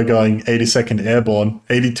basically by going 82nd Airborne.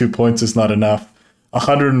 82 points is not enough.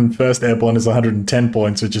 101st Airborne is 110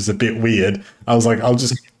 points, which is a bit weird. I was like, I'll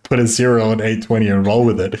just put a 0 on 820 and roll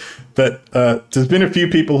with it. But there's been a few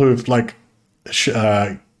people who've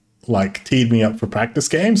teed me up for practice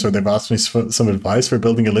games, or they've asked me for some advice for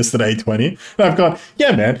building a list at 820, and I've gone,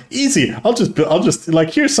 yeah, man, easy. I'll just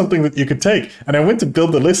like, here's something that you could take. And I went to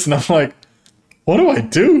build the list, and I'm like, what do I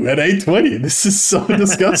do at 820? This is so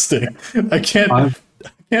disgusting. I can't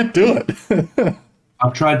do it.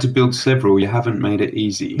 I've tried to build several. You haven't made it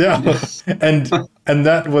easy. Yeah, and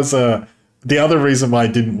that was the other reason why I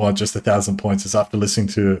didn't want just 1,000 points is after listening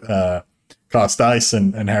to Cast Dice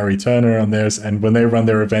and Harry Turner on theirs, and when they run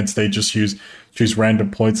their events, they just choose random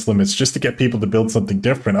points limits just to get people to build something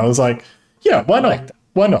different. I was like, yeah, why not?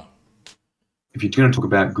 Why not? If you're going to talk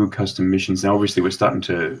about good custom missions, now obviously we're starting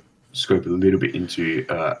to scope a little bit into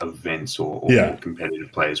events or competitive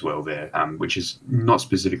play as well there, which is not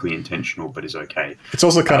specifically intentional, but is okay. It's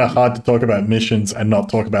also kind of hard to talk about missions and not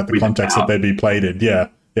talk about the context that they'd be played in. Yeah.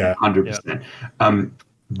 100%.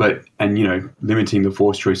 But limiting the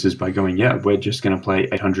force choices by going, we're just going to play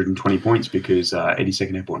 820 points because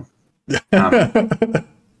 82nd Airborne.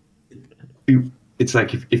 It's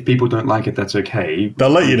like if people don't like it, that's okay. They'll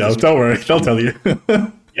let you know. Don't worry. They'll tell you.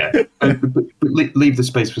 Yeah, but leave the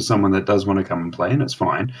space for someone that does want to come and play, and it's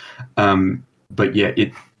fine. But yeah,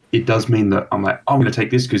 it does mean that I'm like, I'm going to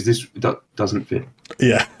take this because this doesn't fit.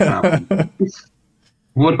 Yeah.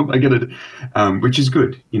 What am I going to do? Which is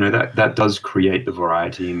good. That does create the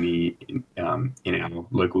variety in our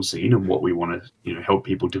local scene and what we want to help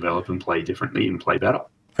people develop and play differently and play better.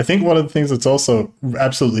 I think one of the things that's also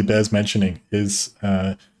absolutely bears mentioning is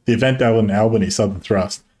the event down in Albany, Southern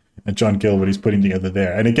Thrust, and John Gill, what he's putting together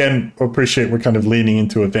there. And again, I appreciate we're kind of leaning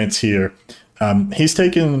into events here. He's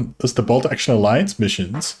taken us the Bolt Action Alliance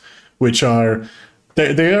missions, which are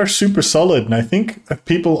they are super solid. And I think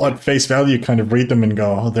people at face value kind of read them and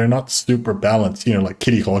go, oh, they're not super balanced. Like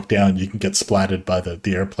Kitty Hawk Down, you can get splattered by the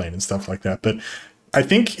airplane and stuff like that. But I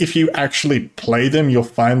think if you actually play them, you'll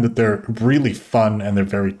find that they're really fun and they're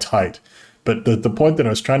very tight. But the point that I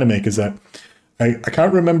was trying to make is that I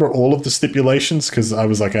can't remember all of the stipulations because I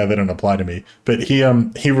was like, they don't apply to me. But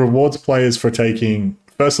he rewards players for taking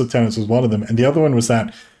first lieutenants was one of them, and the other one was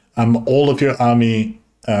that all of your army,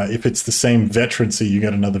 if it's the same veterancy, you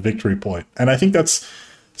get another victory point. And I think that's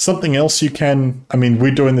something else you can. I mean,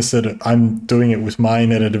 we're doing this I'm doing it with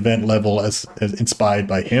mine at an event level as inspired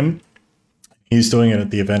by him. He's doing it at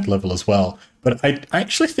the event level as well. But I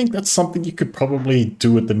actually think that's something you could probably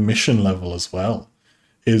do at the mission level as well.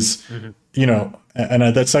 Is, you know,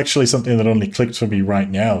 and that's actually something that only clicked for me right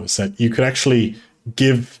now, is that you could actually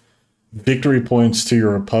give victory points to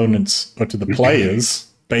your opponents or to the players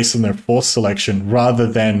based on their force selection rather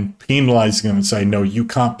than penalizing them and say, no, you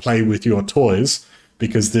can't play with your toys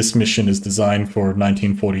because this mission is designed for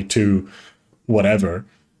 1942, whatever.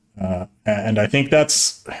 And I think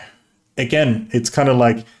that's, again, it's kind of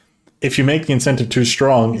like, if you make the incentive too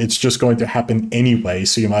strong, it's just going to happen anyway.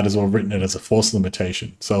 So you might as well have written it as a force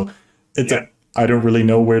limitation. So I don't really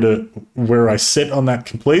know where I sit on that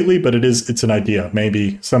completely, but it's an idea.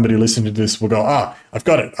 Maybe somebody listening to this will go, I've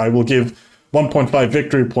got it. I will give 1.5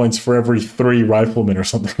 victory points for every 3 riflemen or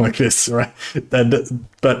something like this, right?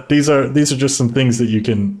 But these are just some things that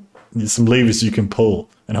some levers you can pull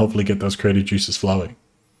and hopefully get those creative juices flowing.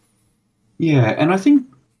 Yeah, and I think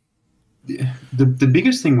the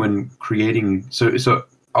biggest thing when creating so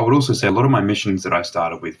I would also say a lot of my missions that I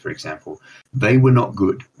started with, for example, they were not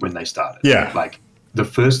good when they started. Yeah. Like the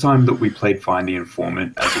first time that we played Find the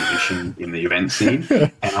Informant as a mission in the event scene,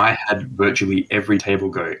 and I had virtually every table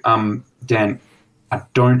go, Dan, I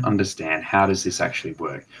don't understand. How does this actually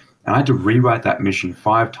work? And I had to rewrite that mission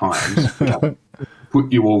 5 times, which I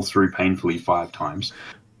put you all through painfully 5 times.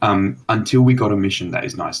 Until we got a mission that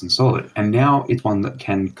is nice and solid. And now it's one that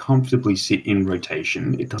can comfortably sit in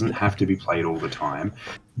rotation. It doesn't have to be played all the time.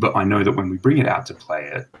 But I know that when we bring it out to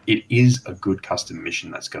play it is a good custom mission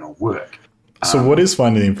that's going to work. So what is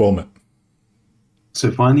Find the Informant? So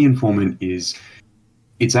Find the Informant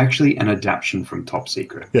it's actually an adaptation from Top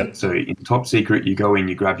Secret. Yeah. So in Top Secret, you go in,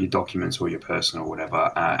 you grab your documents or your person or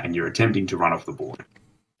whatever, and you're attempting to run off the board.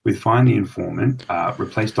 With Find the Informant,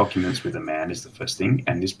 replace documents with a man is the first thing,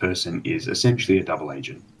 and this person is essentially a double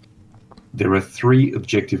agent. There are 3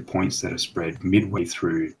 objective points that are spread midway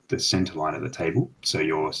through the center line of the table. So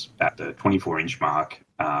you're at the 24-inch mark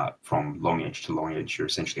from long edge to long edge. You're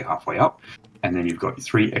essentially halfway up, and then you've got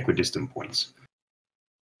 3 equidistant points.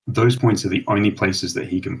 Those points are the only places that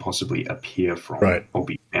he can possibly appear from or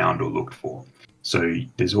be found or looked for. So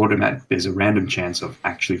there's a random chance of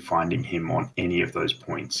actually finding him on any of those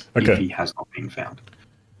points if he has not been found.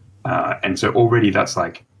 And so already that's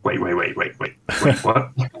like, wait,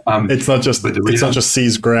 what? It's not just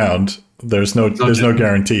seized ground. There's no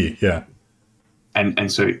guarantee. Yeah.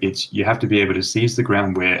 And so you have to be able to seize the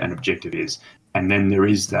ground where an objective is, and then there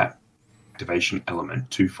is that activation element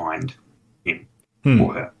to find him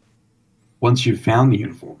or her. Once you've found the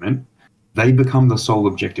informant, they become the sole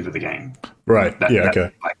objective of the game. Right.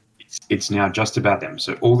 It's now just about them.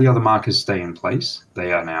 So all the other markers stay in place.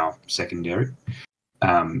 They are now secondary.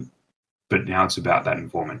 But now it's about that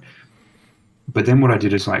informant. But then what I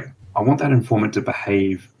did is I want that informant to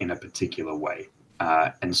behave in a particular way.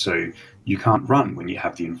 And so you can't run when you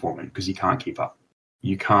have the informant because you can't keep up.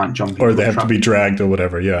 You can't jump in. Or they have to be dragged or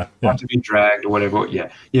whatever, yeah. Have to be dragged or whatever,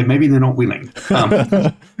 yeah. Yeah, maybe they're not willing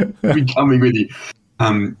to be coming with you.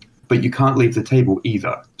 But you can't leave the table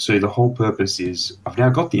either. So the whole purpose is, I've now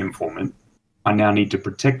got the informant. I now need to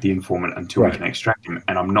protect the informant until we can extract him,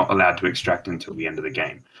 and I'm not allowed to extract until the end of the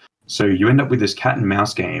game. So you end up with this cat and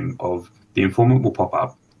mouse game of the informant will pop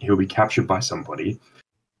up, he'll be captured by somebody,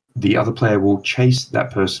 the other player will chase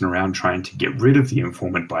that person around trying to get rid of the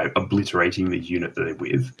informant by obliterating the unit that they're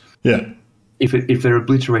with. Yeah. If they're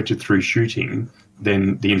obliterated through shooting,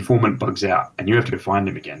 then the informant bugs out, and you have to go find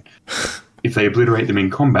him again. If they obliterate them in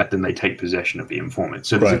combat, then they take possession of the informant.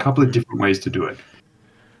 So there's a couple of different ways to do it.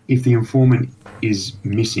 If the informant is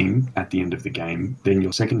missing at the end of the game, then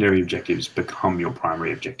your secondary objectives become your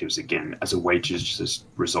primary objectives again as a way to just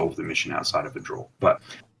resolve the mission outside of a draw. But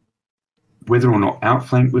whether or not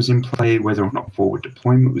outflank was in play, whether or not forward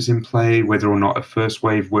deployment was in play, whether or not a first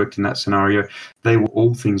wave worked in that scenario, they were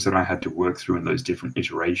all things that I had to work through in those different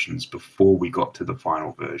iterations before we got to the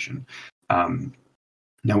final version.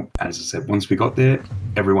 Now, as I said, once we got there,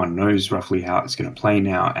 everyone knows roughly how it's going to play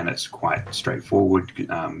now, and it's quite straightforward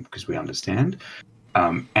because we understand.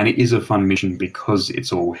 And it is a fun mission because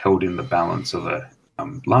it's all held in the balance of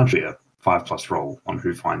largely a 5+ roll on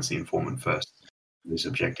who finds the informant first, these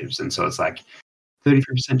objectives. And so it's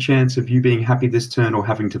 33% chance of you being happy this turn or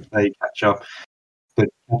having to play catch up. But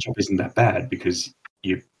catch up isn't that bad because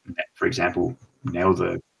you, for example, nail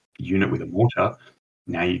the unit with a mortar.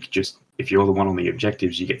 Now you could just, if you're the one on the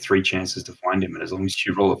objectives, you get 3 chances to find him, and as long as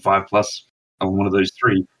you roll a 5+ on one of those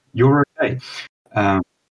 3, you're okay.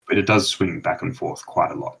 But it does swing back and forth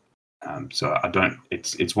quite a lot. So I don't.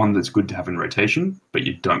 It's one that's good to have in rotation, but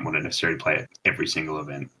you don't want to necessarily play it every single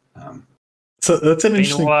event. So that's an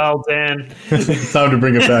interesting. Been a while, Dan. Time to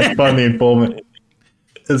bring it back. Find the informant.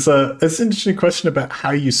 It's an interesting question about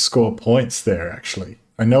how you score points there. Actually,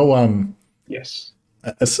 I know. Yes.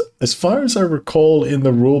 As far as I recall in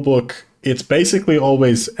the rulebook, it's basically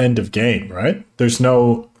always end of game, right? There's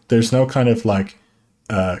no kind of like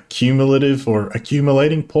cumulative or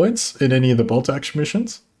accumulating points in any of the bolt action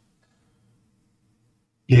missions.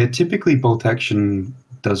 Yeah, typically bolt action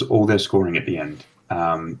does all their scoring at the end.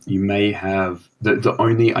 You may have the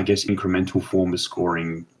only, I guess, incremental form of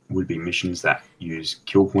scoring would be missions that use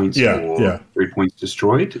kill points or 3 points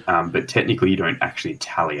destroyed, but technically you don't actually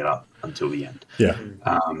tally it up until the end. Yeah.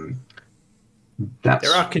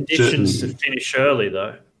 There are conditions to finish early,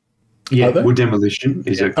 though. Yeah, well, demolition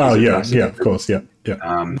is a yeah, of course, yeah.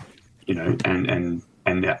 You know, and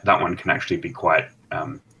that one can actually be quite.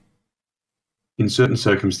 In certain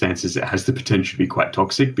circumstances, it has the potential to be quite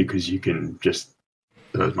toxic because you can just.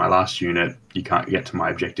 That was my last unit. You can't get to my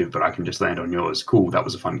objective, but I can just land on yours. Cool, that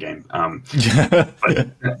was a fun game. But,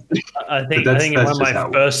 I think in one of my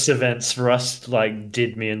first events, Rust like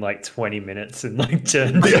did me in like 20 minutes in like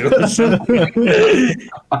turn 2 or something.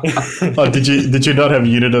 Oh, did you not have a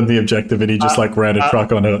unit on the objective and he just like ran a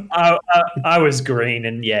truck on it? I was green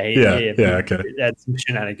and he okay. had some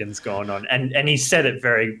shenanigans going on, and he said it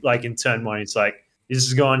very like in turn 1. He's like, "This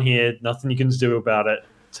is going here. Nothing you can do about it.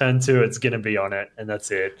 Turn 2, it's going to be on it, and that's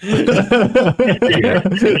it." And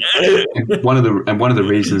one of the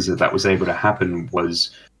reasons that was able to happen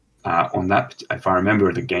was on that. If I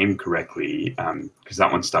remember the game correctly, because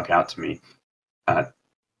that one stuck out to me.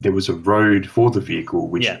 There was a road for the vehicle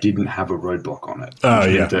which didn't have a roadblock on it.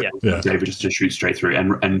 David just to shoot straight through.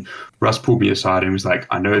 And Russ pulled me aside and was like,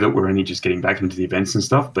 "I know that we're only just getting back into the events and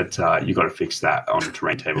stuff, but you got to fix that on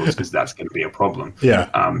terrain tables because that's going to be a problem." Yeah.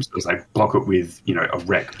 So it's like block it with a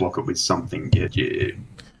wreck, block it with something. Or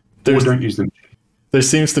don't use them. There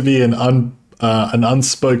seems to be an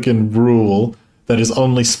unspoken rule that is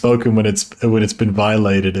only spoken when it's been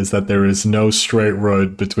violated, is that there is no straight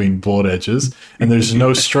road between board edges, and there's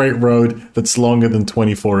no straight road that's longer than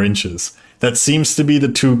 24 inches. That seems to be the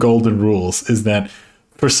 2 golden rules, is that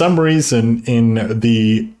for some reason in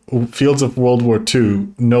the fields of World War II,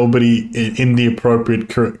 nobody in the appropriate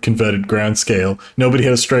converted ground scale, nobody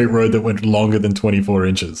had a straight road that went longer than 24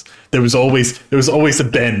 inches. There was always a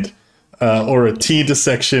bend. Or a T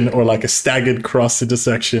intersection, or like a staggered cross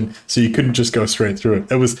intersection, so you couldn't just go straight through it.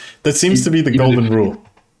 That seems to be the golden rule.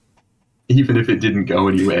 Even if it didn't go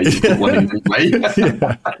anywhere, you put one in the way.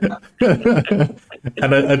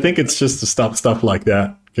 And I think it's just to stop stuff like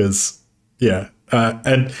that, because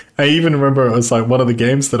and I even remember it was like one of the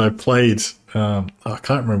games that I played. I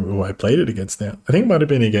can't remember who I played it against now. I think it might have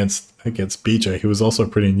been against BJ, who was also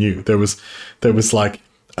pretty new. There was like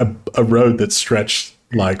a road that stretched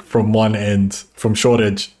like from one end, from short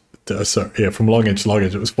edge from long edge to long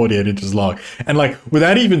edge. It was 48 inches long, and like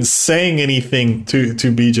without even saying anything to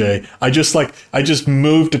BJ, I just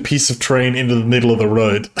moved a piece of terrain into the middle of the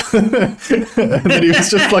road. And then he was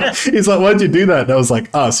just like, he's like, "Why'd you do that?" And I was like,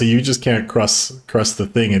 "Oh, so you just can't cross the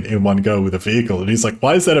thing in one go with a vehicle." And he's like,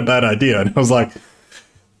 "Why is that a bad idea?" And I was like,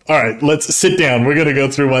 "All right, let's sit down. We're gonna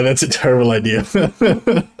go through why that's a terrible idea."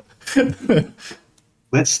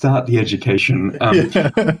 Let's start the education.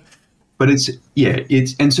 But and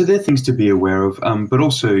so there are things to be aware of. But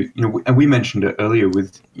also, and we mentioned it earlier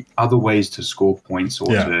with other ways to score points or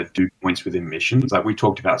to do points within missions. Like we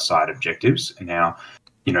talked about side objectives, and now,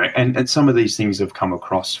 and some of these things have come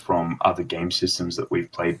across from other game systems that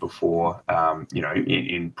we've played before.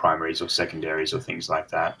 In primaries or secondaries or things like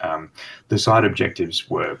that. The side objectives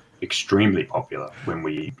were extremely popular when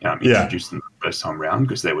we introduced them the first time around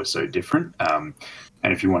because they were so different.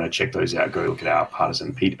 And if you want to check those out, go look at our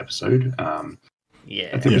Partisan Pete episode. I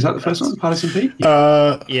think was that the first one, Partisan Pete?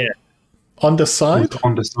 Yeah. On the side?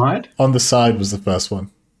 On the side? On the side was the first one.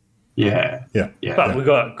 Yeah. But we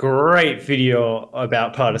got great video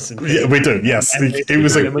about Partisan Pete. Yeah, we do. Yes, it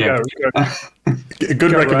was a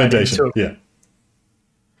good recommendation.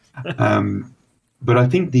 But I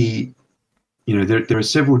think there are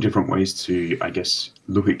several different ways to, I guess,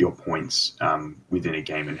 look at your points within a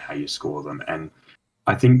game and how you score them. And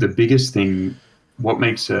I think the biggest thing, what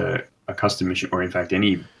makes a custom mission, or in fact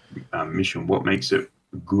any mission, what makes it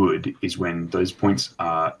good is when those points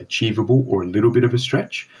are achievable or a little bit of a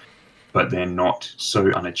stretch, but they're not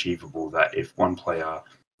so unachievable that if one player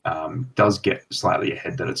does get slightly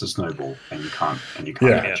ahead, that it's a snowball and you can't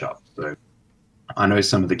catch up. So I know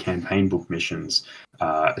some of the campaign book missions,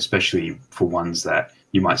 especially for ones that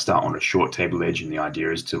you might start on a short table edge, and the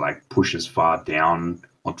idea is to like push as far down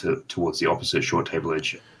towards the opposite short table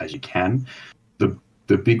edge as you can.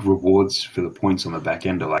 The big rewards for the points on the back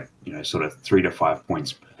end are like, sort of 3 to 5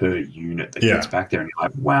 points per unit that gets back there, and you're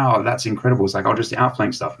like, wow, that's incredible. It's like, I'll just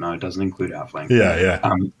outflank stuff. No, it doesn't include outflank.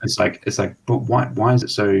 It's like, but why is it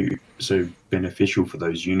so beneficial for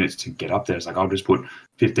those units to get up there? It's like, I'll just put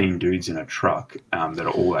 15 dudes in a truck that are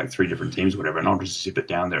all like 3 different teams or whatever, and I'll just zip it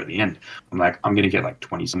down there at the end. I'm like, I'm going to get like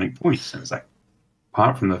 20 something points, and it's like,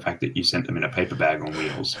 apart from the fact that you sent them in a paper bag on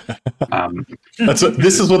wheels.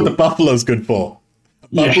 This is what the Buffalo's good for.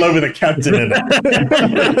 Buffalo with a captain in it.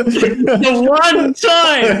 The one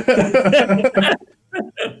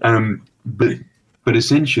time. But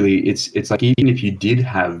essentially, it's like even if you did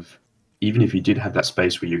have that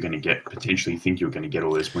space where you're going to potentially think you're going to get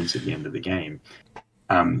all those points at the end of the game,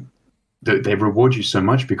 they reward you so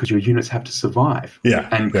much because your units have to survive. Yeah,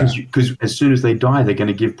 and because as soon as they die, they're going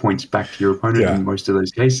to give points back to your opponent in most of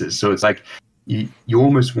those cases. So it's like you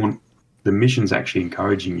almost want the mission's actually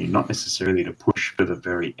encouraging you not necessarily to push for the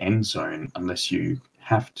very end zone unless you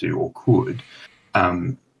have to or could.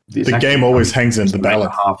 The game always hangs in the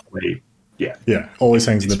balance. Halfway, always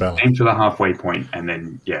hangs in the balance. Aim for the halfway point, and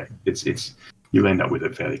then it's you'll end up with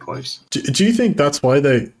it fairly close. Do you think that's why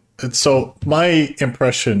they? So my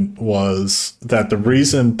impression was that the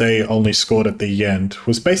reason they only scored at the end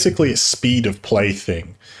was basically a speed of play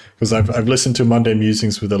thing. Because I've listened to Monday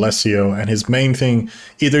Musings with Alessio, and his main thing,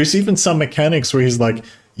 there's even some mechanics where he's like,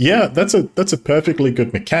 yeah, that's a perfectly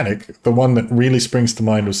good mechanic. The one that really springs to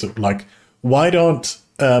mind was like, why don't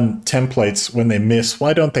templates, when they miss,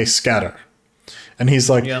 why don't they scatter? And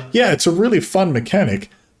he's like, yeah, it's a really fun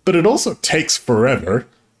mechanic, but it also takes forever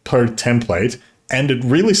per template, and it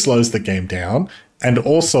really slows the game down. And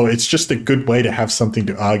also, it's just a good way to have something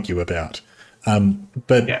to argue about. And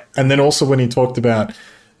then also when he talked about,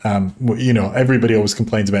 everybody always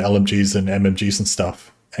complains about LMGs and MMGs and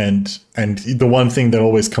stuff. And the one thing that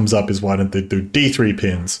always comes up is why don't they do D3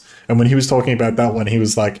 pins? And when he was talking about that one, he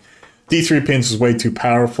was like, D3 pins was way too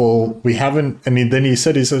powerful. We haven't, and then he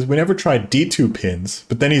says, we never tried D2 pins.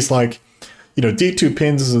 But then he's like, D2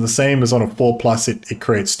 pins are the same as on a 4+, it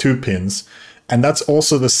creates 2 pins. And that's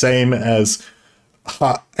also the same as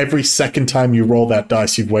every second time you roll that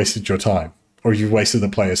dice, you've wasted your time, or you've wasted the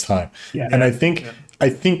player's time. And I think,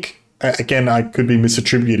 again, I could be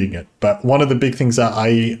misattributing it, but one of the big things that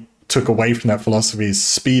I took away from that philosophy is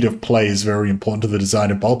speed of play is very important to the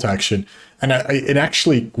design of bolt action. And it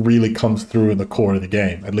actually really comes through in the core of the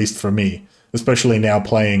game, at least for me, especially now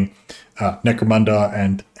playing Necromunda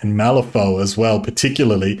and Malifaux as well,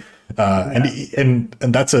 particularly. And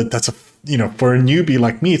that's a for a newbie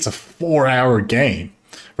like me, it's a 4-hour game,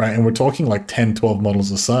 right? And we're talking like 10, 12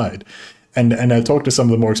 models aside. And I talked to some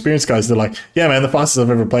of the more experienced guys. They're like, yeah, man, the fastest I've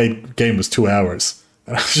ever played game was 2 hours.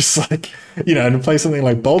 And I was just like, and to play something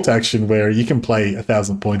like Bolt Action where you can play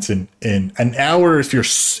 1,000 points in an hour if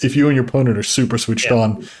you and your opponent are super switched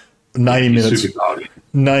on, 90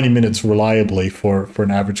 minutes reliably for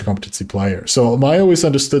an average competency player. So I always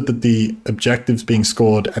understood that the objectives being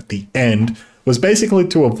scored at the end was basically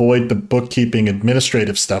to avoid the bookkeeping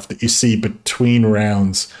administrative stuff that you see between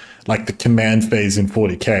rounds, like the command phase in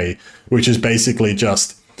 40k, which is basically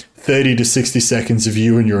just 30 to 60 seconds of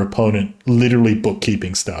you and your opponent literally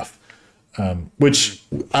bookkeeping stuff, which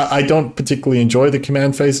I don't particularly enjoy the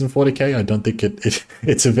command phase in 40k. I don't think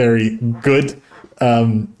it's a very good,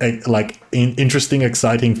 interesting,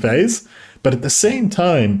 exciting phase. But at the same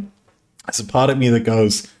time, there's a part of me that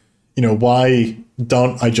goes, why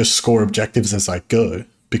don't I just score objectives as I go?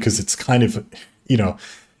 Because it's kind of,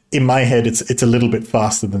 in my head, it's a little bit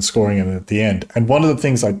faster than scoring it at the end. And one of the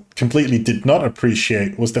things I completely did not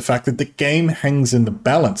appreciate was the fact that the game hangs in the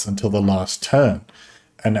balance until the last turn.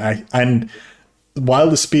 And while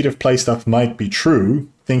the speed of play stuff might be true,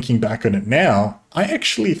 thinking back on it now, I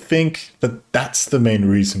actually think that that's the main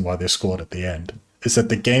reason why they're scored at the end, is that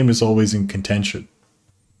the game is always in contention.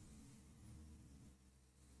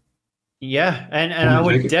 Yeah, and I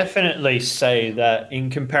would definitely say that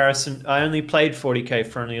in comparison, I only played 40k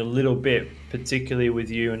for only a little bit, particularly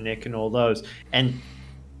with you and Nick and all those, and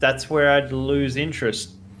that's where I'd lose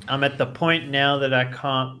interest. I'm at the point now that I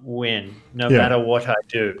can't win, no matter what I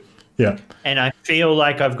do. Yeah. And I feel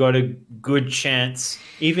like I've got a good chance,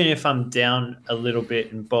 even if I'm down a little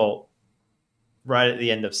bit in Bolt, right at the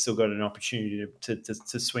end, they've still got an opportunity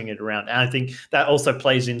to swing it around. And I think that also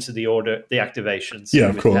plays into the activations. Yeah,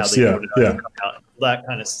 of course. Yeah. That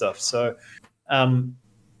kind of stuff. So,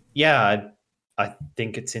 I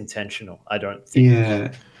think it's intentional. I don't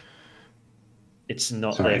think it's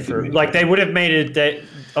not there for like they would have made it.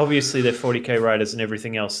 Obviously, they're 40K riders and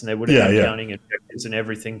everything else, and they would have been counting objectives and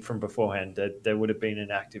everything from beforehand. There would have been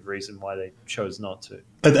an active reason why they chose not to.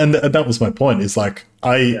 And that was my point. Is like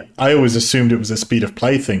I always assumed it was a speed of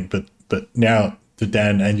play thing, but now to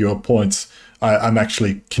Dan and your points, I'm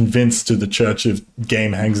actually convinced to the church of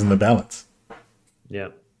game hangs in the balance. Yeah,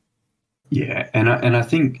 yeah, and I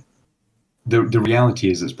think the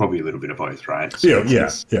reality is it's probably a little bit of both, right? So yeah.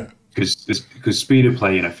 Because speed of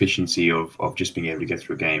play and efficiency of just being able to get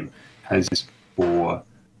through a game has for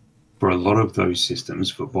a lot of those systems,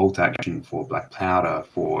 for bolt action, for black powder,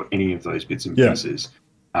 for any of those bits and pieces,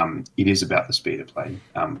 it is about the speed of play.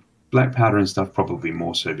 Black powder and stuff probably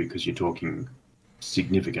more so because you're talking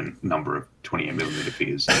significant number of 28mm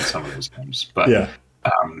figures in some of those games. But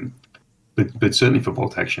but certainly for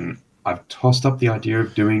bolt action, I've tossed up the idea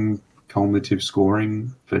of doing cumulative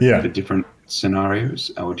scoring for different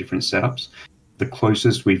scenarios or different setups. The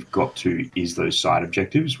closest we've got to is those side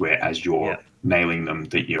objectives where as you're nailing them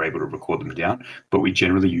that you're able to record them down, but we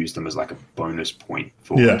generally use them as like a bonus point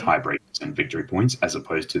for tiebreakers and victory points as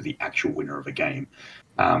opposed to the actual winner of a game.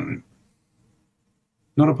 Not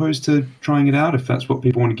opposed to trying it out if that's what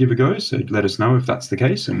people want to give a go, so let us know if that's the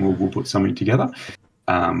case and we'll put something together.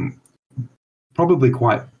 Probably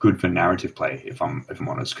quite good for narrative play, if I'm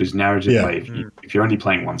honest, because narrative play, if you're only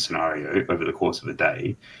playing one scenario over the course of a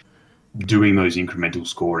day, doing those incremental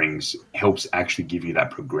scorings helps actually give you that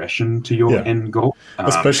progression to your end goal.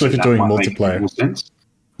 Especially if you're doing multiplayer. Sense.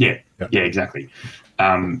 Yeah, exactly.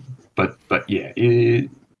 But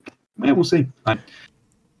we'll see.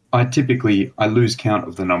 I typically lose count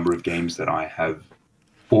of the number of games that I have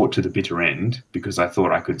fought to the bitter end because I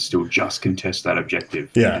thought I could still just contest that objective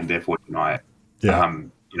and therefore deny it.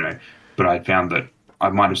 But I found that I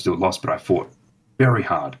might have still lost, but I fought very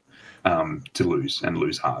hard to lose and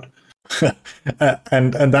lose hard.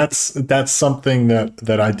 and that's something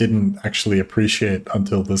that I didn't actually appreciate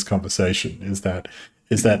until this conversation is that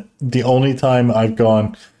the only time I've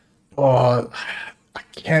gone, I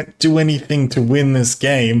can't do anything to win this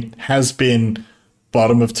game has been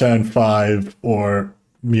bottom of turn 5 or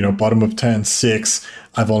bottom of turn 6.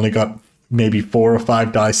 I've only got maybe 4 or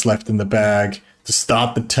 5 dice left in the bag to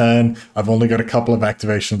start the turn. I've only got a couple of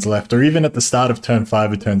activations left, or even at the start of turn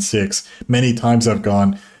 5 or turn 6, many times I've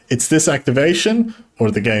gone, it's this activation or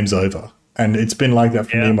the game's over. And it's been like that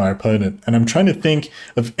for me and my opponent. And I'm trying to think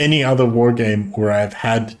of any other war game where I've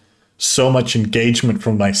had so much engagement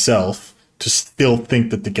from myself to still think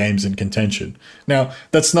that the game's in contention. Now,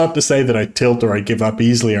 that's not to say that I tilt or I give up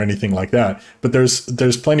easily or anything like that, but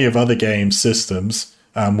there's plenty of other game systems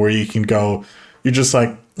where you can go, you're just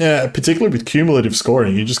like, particularly with cumulative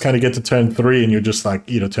scoring, you just kind of get to turn 3 and you're just like,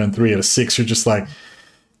 turn 3 at a 6, you're just like,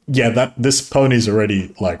 this pony's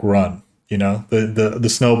already like run, the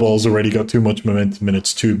snowball's already got too much momentum and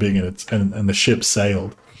it's too big and the ship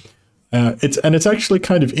sailed. It's actually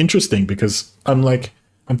kind of interesting because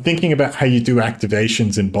I'm thinking about how you do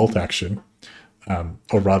activations in bolt action,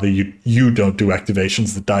 or rather you don't do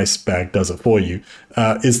activations, the dice bag does it for you.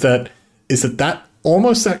 Is that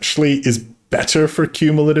almost actually is better for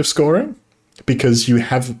cumulative scoring because you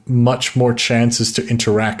have much more chances to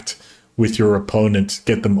interact with your opponent,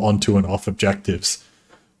 get them onto and off objectives.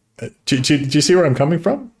 Do you see where I'm coming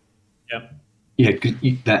from? Yeah, because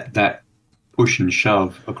that push and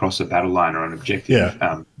shove across a battle line or an objective,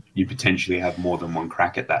 you potentially have more than one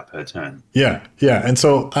crack at that per turn. Yeah. And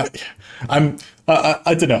so I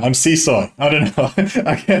don't know. I'm seesawing. I don't know.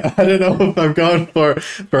 I don't know if I'm going for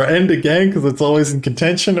end again because it's always in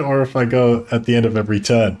contention, or if I go at the end of every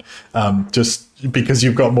turn, just because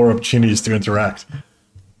you've got more opportunities to interact.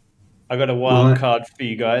 I got a wild card for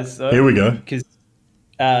you guys, though. Here we go. Because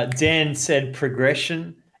Dan said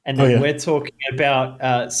progression, and then we're talking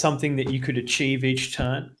about something that you could achieve each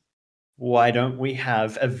turn. Why don't we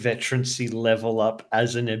have a veterancy level up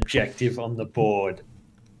as an objective on the board?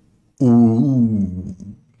 Ooh.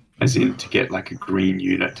 As in to get like a green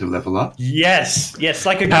unit to level up? Yes,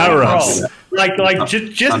 like a green roll. Like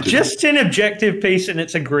just an objective piece and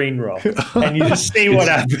it's a green roll. And you just see what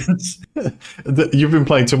happens. You've been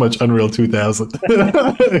playing too much Unreal 2000.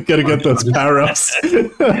 Gotta get those power-ups.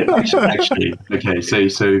 Actually, okay,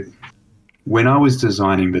 so when I was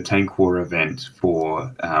designing the Tank War event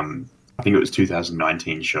for I think it was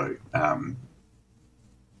 2019 show,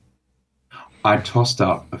 I tossed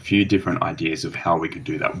up a few different ideas of how we could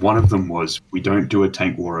do that. One of them was we don't do a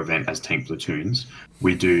tank war event as tank platoons.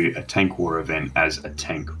 We do a tank war event as a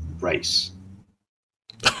tank race.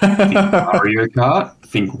 Think Mario Kart,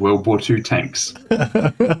 think World War II tanks.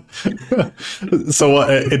 So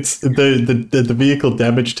it's the vehicle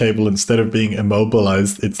damage table, instead of being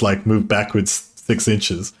immobilized, it's like moved backwards 6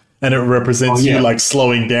 inches. And it represents you like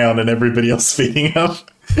slowing down and everybody else speeding up.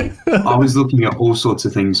 I was looking at all sorts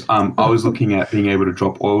of things. I was looking at being able to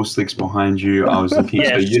drop oil slicks behind you. I was looking,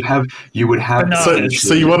 so you would have.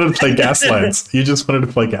 So you wanted to play Gaslands. You just wanted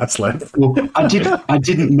to play Gaslands. Well, I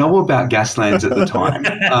didn't know about Gaslands at the time.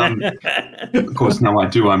 Of course, now I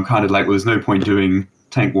do. I'm kind of like, well, there's no point doing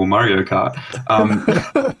Tank War Mario Kart.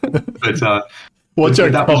 But watch our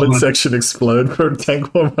comment section explode for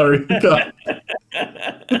Tank War Mario Kart.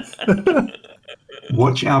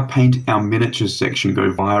 Watch our paint our miniatures section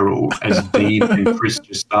go viral as Dean and Chris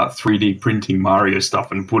just start 3D printing Mario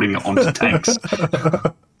stuff and putting it onto tanks.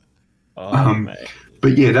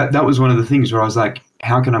 But yeah, that was one of the things where I was like,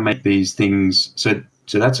 how can I make these things? So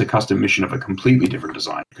that's a custom mission of a completely different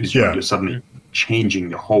design, because you're suddenly changing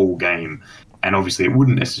the whole game. And obviously it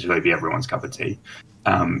wouldn't necessarily be everyone's cup of tea.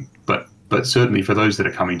 But certainly for those that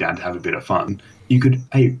are coming down to have a bit of fun, you could,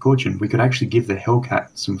 hey, Gorgon, we could actually give the Hellcat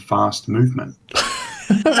some fast movement.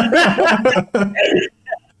 Wouldn't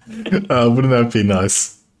that be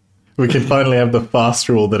nice? We can finally have the fast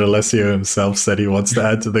rule that Alessio himself said he wants to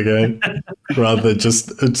add to the game, rather than just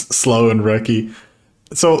slow and wrecky.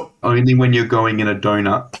 So only when you're going in a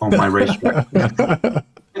donut on my racetrack.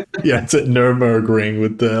 Yeah, it's at Nürburgring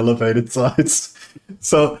with the elevated sides.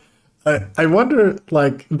 So I wonder,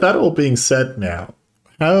 like, that all being said now,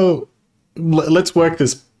 let's work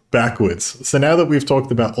this backwards. So now that we've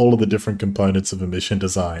talked about all of the different components of a mission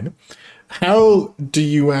design, how do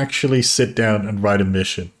you actually sit down and write a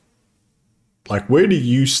mission? Like, where do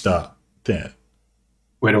you start, Dan?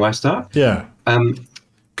 Where do I start? Yeah.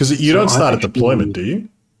 Because you don't start at deployment, do you?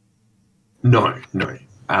 No.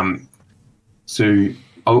 So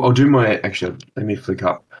I'll do my, actually, let me flick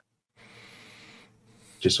up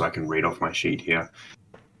just so I can read off my sheet here.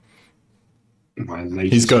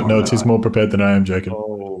 He's got notes. He's more prepared than I am, Jacob.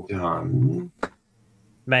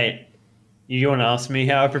 Mate, you want to ask me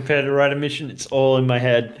how I prepare to write a mission? It's all in my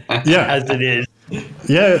head. Yeah. As it is.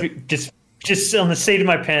 Yeah. Just on the seat of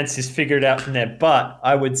my pants is figured out from there. But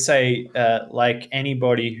I would say, like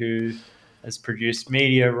anybody who has produced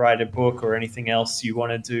media, write a book or anything else, you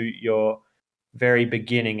want to do your very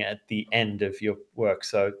beginning at the end of your work.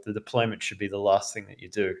 So the deployment should be the last thing that you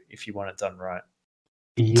do if you want it done right.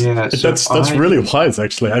 Yeah, so that's really wise,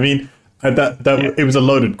 actually. I mean, it was a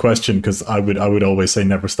loaded question, because I would always say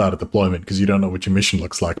never start at deployment, because you don't know what your mission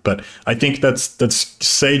looks like. But I think that's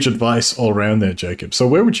sage advice all around there, Jacob. So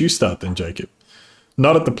where would you start then, Jacob?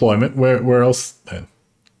 Not at deployment. Where else then?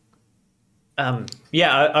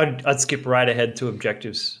 I'd skip right ahead to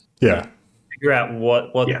objectives. Yeah. Figure out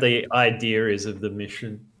what the idea is of the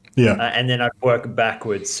mission. Yeah. And then I'd work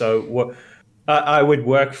backwards. So what I would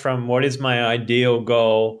work from what is my ideal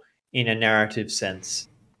goal in a narrative sense.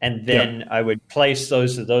 And then I would place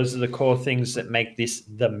those are the core things that make this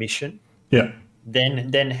the mission. Yeah.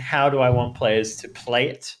 Then how do I want players to play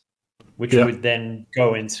it? Which would then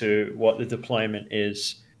go into what the deployment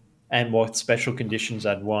is and what special conditions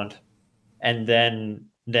I'd want. And then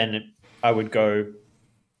I would go.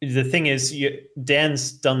 The thing is,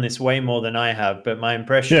 Dan's done this way more than I have, but my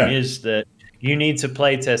impression is that you need to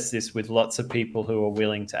play test this with lots of people who are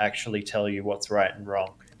willing to actually tell you what's right and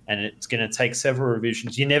wrong. And it's going to take several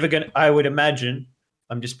revisions. You're never going to, I would imagine,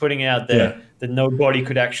 I'm just putting it out there, that nobody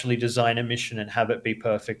could actually design a mission and have it be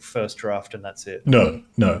perfect first draft and that's it. No.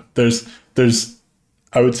 There's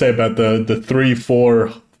I would say about the 3,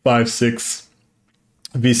 4, 5, 6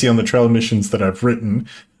 VC on the Trail missions that I've written,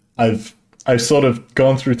 I've sort of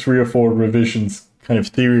gone through 3 or 4 revisions, kind of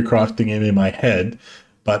theory crafting it in my head.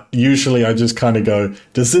 But usually I just kind of go,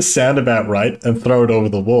 does this sound about right? And throw it over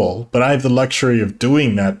the wall. But I have the luxury of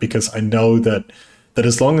doing that because I know that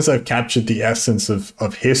as long as I've captured the essence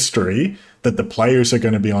of history, that the players are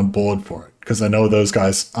going to be on board for it. Because I know those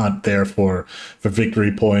guys aren't there for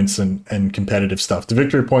victory points and competitive stuff. The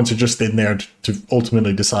victory points are just in there to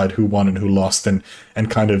ultimately decide who won and who lost and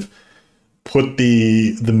kind of put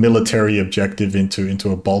the military objective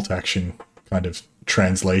into a bolt action kind of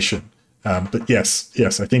translation. But yes,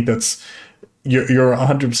 I think that's you're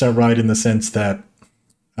 100% right in the sense that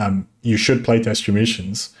you should playtest your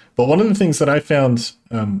missions. But one of the things that I found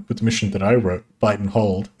with the mission that I wrote, Bite and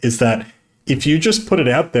Hold, is that if you just put it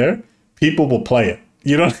out there, people will play it.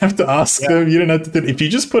 You don't have to ask them. You don't have to. If you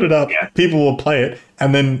just put it up, people will play it.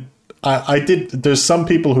 And then I did. There's some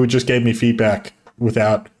people who just gave me feedback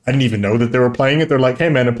without. I didn't even know that they were playing it. They're like, "Hey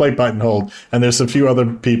man, I played Bite and Hold." And there's a few other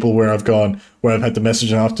people where I've had to message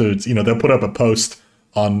them afterwards. You know, they'll put up a post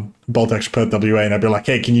on Bolt Action Perth WA, and I'd be like,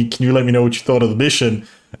 "Hey, can you let me know what you thought of the mission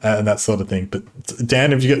and that sort of thing." But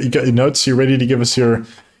Dan, have you got your notes? You ready to give us your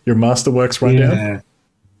Masterworks rundown? Yeah.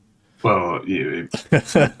 Well, yeah.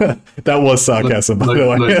 That was sarcasm, by the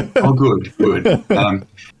way. Oh, good.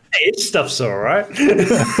 Hey, his stuff's all right.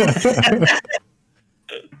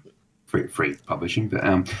 free publishing, but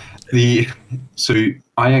so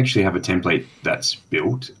I actually have a template that's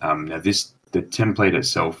built. Now the template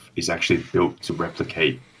itself is actually built to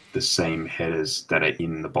replicate the same headers that are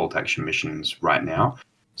in the Bolt Action missions right now.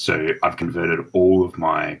 So I've converted all of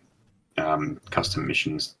my custom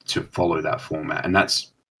missions to follow that format, and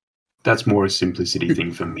that's more a simplicity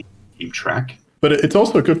thing for me to keep track. But it's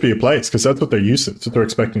also good for your players because that's what they're used to. It's what they're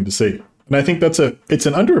expecting to see. And I think it's an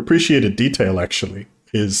underappreciated detail, actually,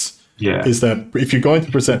 is that if you're going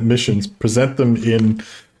to present missions, present them in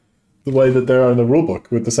the way that they are in the rulebook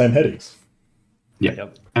with the same headings. Yeah.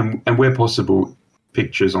 Yep. And where possible,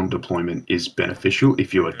 pictures on deployment is beneficial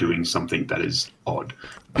if you are doing something that is odd,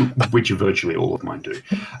 which virtually all of mine do.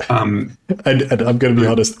 And I'm going to be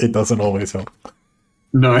honest, it doesn't always help.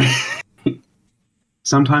 No.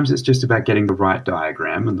 Sometimes it's just about getting the right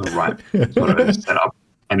diagram and the right sort of setup,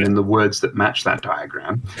 and then the words that match that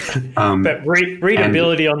diagram. But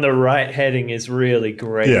readability on the right heading is really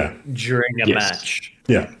great during a match.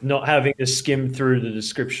 Yeah. Not having to skim through the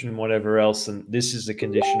description and whatever else, and this is the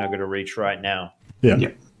condition I've got to reach right now. Yeah.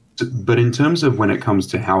 But in terms of when it comes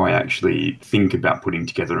to how I actually think about putting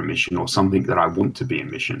together a mission or something that I want to be a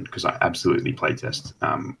mission, because I absolutely playtest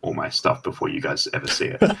all my stuff before you guys ever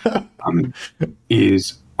see it,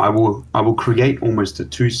 is I will create almost a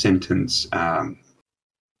two-sentence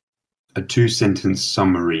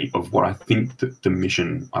summary of what I think the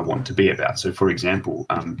mission I want to be about. So, for example,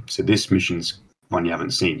 so this mission's one you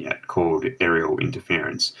haven't seen yet, called Aerial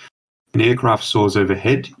Interference. An aircraft soars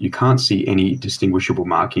overhead, you can't see any distinguishable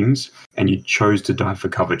markings, and you chose to dive for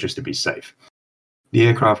cover just to be safe. The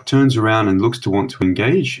aircraft turns around and looks to want to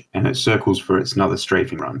engage, and it circles for its another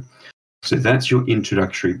strafing run. So that's your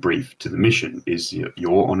introductory brief to the mission, is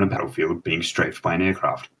you're on a battlefield being strafed by an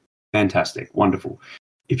aircraft. Fantastic, wonderful.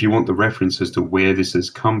 If you want the reference as to where this has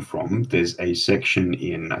come from, there's a section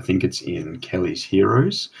in, I think it's in Kelly's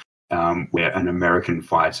Heroes, where an American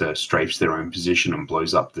fighter strafes their own position and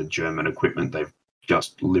blows up the German equipment they've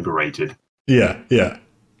just liberated. Yeah.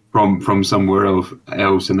 From somewhere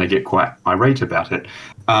else, and they get quite irate about it.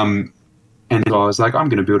 And so I was like, I'm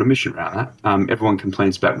going to build a mission around that. Everyone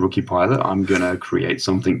complains about Rookie Pilot. I'm going to create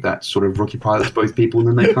something that sort of Rookie Pilots both people,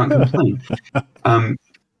 and then they can't complain.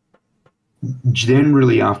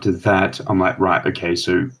 Generally, after that, I'm like, right, okay,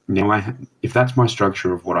 so now if that's my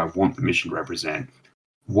structure of what I want the mission to represent,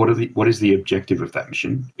 what is the objective of that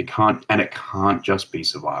mission? It can't just be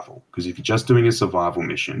survival, because if you're just doing a survival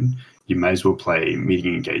mission, you may as well play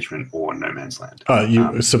Meeting Engagement or No Man's Land.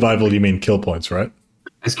 Survival, you mean kill points, right?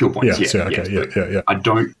 As kill points, yeah. I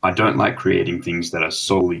don't like creating things that are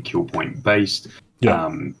solely kill point based,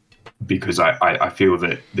 because I feel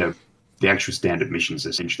that the actual standard missions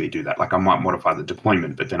essentially do that. Like I might modify the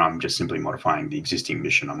deployment, but then I'm just simply modifying the existing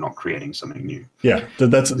mission. I'm not creating something new. Yeah,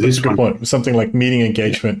 that's a good point. Something like Meeting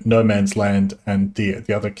Engagement, No Man's Land, and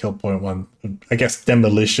the other kill point one, I guess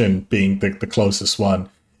Demolition being the closest one,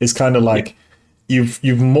 is kind of like you've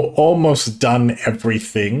almost done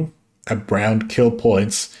everything around kill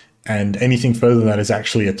points, and anything further than that is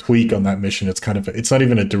actually a tweak on that mission. It's not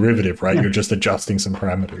even a derivative, right? Yeah. You're just adjusting some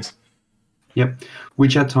parameters. Yep,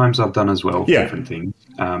 which at times I've done as well, different things.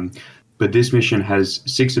 But this mission has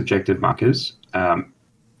 6 objective markers, and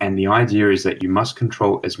the idea is that you must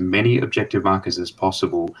control as many objective markers as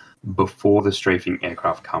possible before the strafing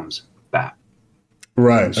aircraft comes back.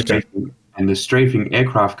 Right, And the strafing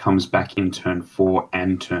aircraft comes back in turn 4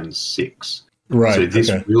 and turn 6. Right. So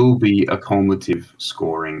this will be a cumulative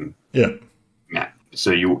scoring map.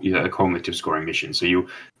 So a cumulative scoring mission. So you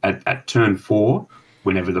at turn 4,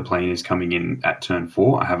 whenever the plane is coming in at turn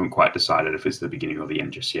 4, I haven't quite decided if it's the beginning or the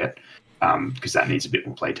end just yet, because that needs a bit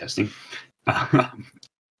more play testing. But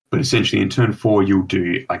essentially in turn 4, you'll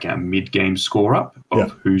do like a mid-game score up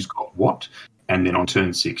of who's got what. And then on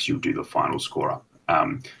turn 6, you'll do the final score up.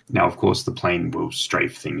 Now, of course, the plane will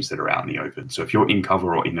strafe things that are out in the open. So if you're in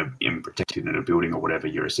cover or in protected in a building or whatever,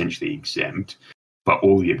 you're essentially exempt. But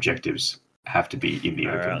all the objectives have to be in the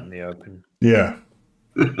open. Out in the open. Yeah.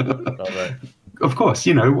 Love it. Of course,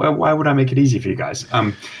 why would I make it easy for you guys?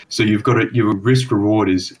 So you've got your risk reward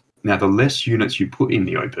is Now, the less units you put in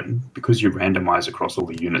the open, because you randomize across all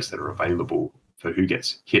the units that are available for who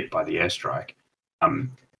gets hit by the airstrike,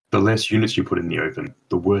 the less units you put in the open,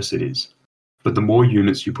 the worse it is. But the more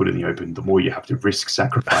units you put in the open, the more you have to risk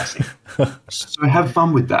sacrificing. So have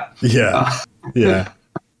fun with that. Yeah, yeah.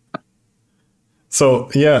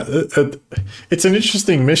 So yeah, it's an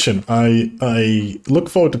interesting mission. I look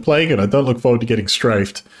forward to playing it. I don't look forward to getting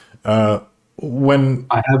strafed. When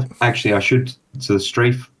I have actually, I should. So the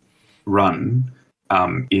strafe run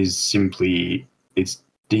is simply it's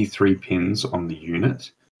D3 pins on the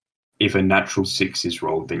unit. If a natural 6 is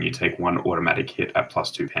rolled, then you take 1 automatic hit at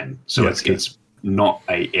 +2 pen. So it's not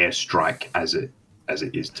a airstrike as it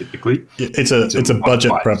is typically. It's a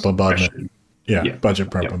budget prep bombardment. Yeah, budget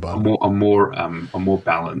prep bombardment. A more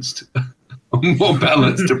balanced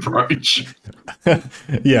approach.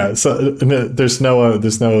 Yeah. So there's no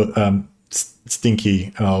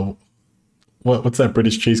stinky. What's that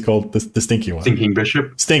British cheese called? The stinky one. Stinking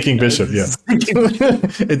Bishop. Stinking Bishop. Yeah.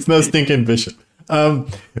 It's no stinking Bishop. So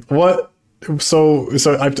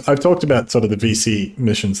I've talked about sort of the VC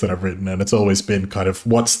missions that I've written, and it's always been kind of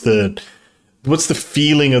what's the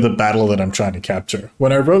feeling of the battle that I'm trying to capture.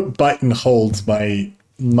 When I wrote Bite and Hold,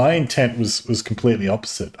 my intent was completely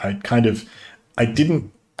opposite. I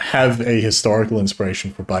didn't have a historical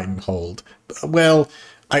inspiration for Bite and Hold. Well,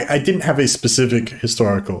 I didn't have a specific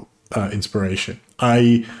historical inspiration.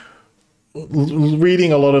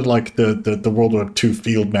 Reading a lot of like the World War II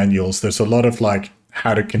field manuals, there's a lot of like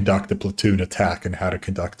how to conduct a platoon attack and how to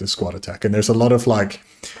conduct a squad attack. And there's a lot of like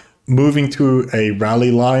moving to a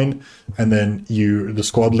rally line, and then the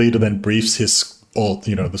squad leader then briefs the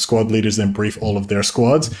squad leaders then brief all of their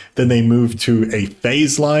squads. Then they move to a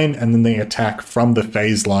phase line, and then they attack from the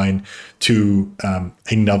phase line to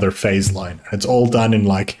another phase line. It's all done in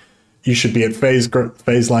like, you should be at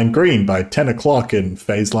phase line green by 10 o'clock and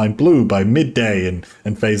phase line blue by midday and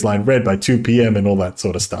phase line red by 2 p.m. and all that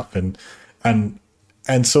sort of stuff.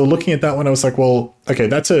 And so looking at that one, I was like, well, okay,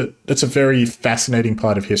 that's a very fascinating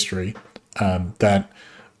part of history that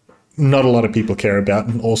not a lot of people care about.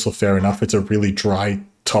 And also fair enough, it's a really dry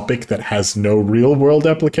topic that has no real world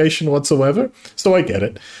application whatsoever. So I get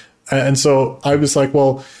it. And so I was like,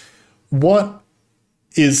 well, what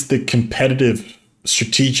is the competitive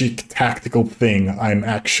strategic tactical thing I'm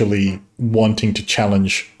actually wanting to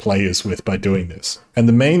challenge players with by doing this? And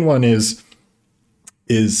the main one is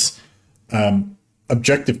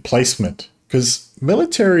objective placement, because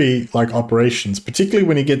military like operations, particularly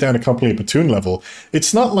when you get down to company or platoon level,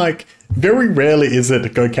 it's not like, very rarely is it to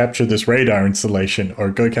go capture this radar installation or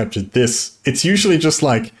go capture this. It's usually just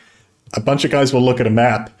like a bunch of guys will look at a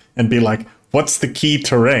map and be like, what's the key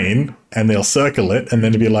terrain? And they'll circle it, and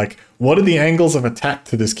then be like, what are the angles of attack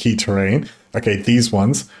to this key terrain? Okay, these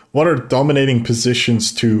ones. What are dominating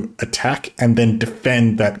positions to attack and then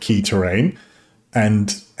defend that key terrain?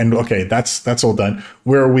 And okay, that's all done.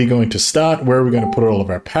 Where are we going to start? Where are we going to put all of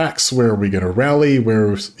our packs? Where are we going to rally?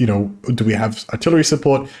 Where, do we have artillery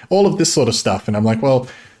support? All of this sort of stuff. And I'm like, well,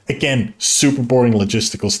 again, super boring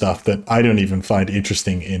logistical stuff that I don't even find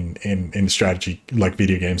interesting in strategy, like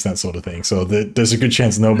video games, that sort of thing. So there's a good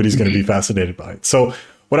chance nobody's going to be fascinated by it. So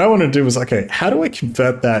what I want to do was, okay, how do I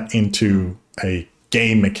convert that into a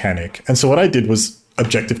game mechanic? And so what I did was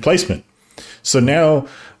objective placement. So now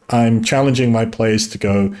I'm challenging my players to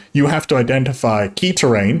go, you have to identify key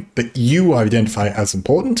terrain that you identify as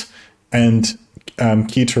important, and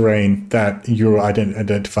key terrain that you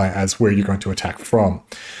identify as where you're going to attack from.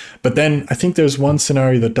 But then I think there's one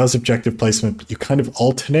scenario that does objective placement, but you kind of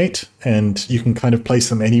alternate and you can kind of place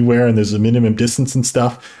them anywhere, and there's a minimum distance and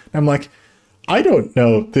stuff. And I'm like, I don't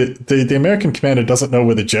know. The American commander doesn't know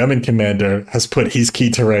where the German commander has put his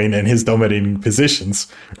key terrain and his dominating positions,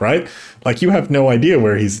 right? Like, you have no idea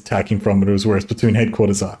where he's attacking from, or where his platoon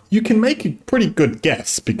headquarters are. You can make a pretty good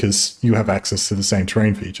guess because you have access to the same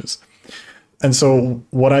terrain features. And so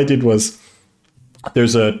what I did was,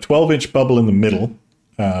 there's a 12-inch bubble in the middle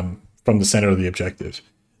from the center of the objective,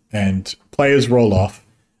 and players roll off,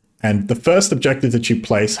 and the first objective that you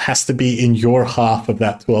place has to be in your half of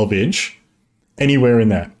that 12-inch, anywhere in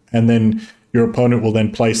that. And then your opponent will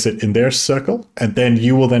then place it in their circle, and then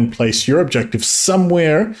you will then place your objective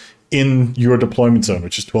somewhere in your deployment zone,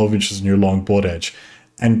 which is 12 inches in your long board edge.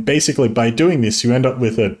 And basically by doing this, you end up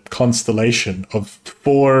with a constellation of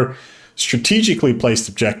 4 strategically placed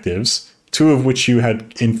objectives, 2 of which you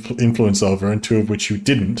had influence over and 2 of which you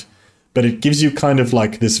didn't. But it gives you kind of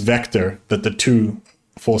like this vector that the 2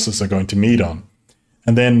 forces are going to meet on.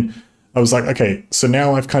 And then I was like, okay, so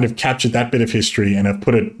now I've kind of captured that bit of history and I've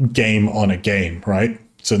put a game on a game, right?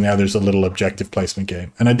 So now there's a little objective placement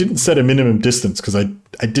game. And I didn't set a minimum distance because I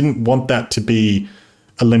didn't want that to be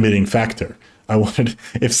a limiting factor. I wanted,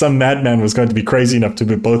 if some madman was going to be crazy enough to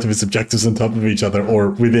put both of his objectives on top of each other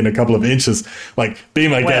or within a couple of inches, like, be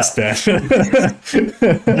my guest, man.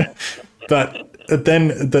 But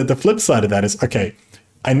then the flip side of that is, okay,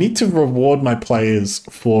 I need to reward my players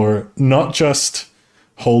for not just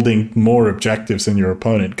holding more objectives than your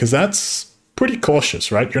opponent, because that's pretty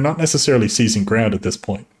cautious, right? You're not necessarily seizing ground at this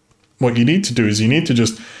point. What you need to do is you need to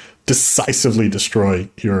just decisively destroy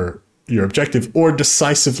your objective or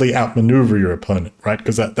decisively outmaneuver your opponent, right?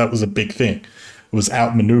 Because that was a big thing. It was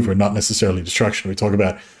outmaneuver, not necessarily destruction. We talk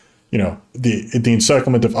about, the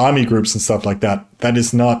encirclement of army groups and stuff like that. That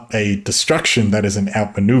is not a destruction. That is an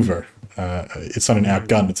outmaneuver. It's not an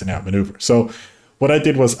outgun. It's an outmaneuver. So what I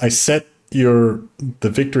did was I set the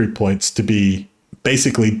victory points to be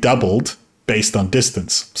basically doubled based on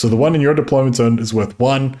distance. So the one in your deployment zone is worth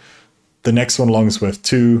 1. The next one along is worth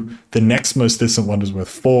 2. The next most distant one is worth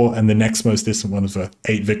 4. And the next most distant one is worth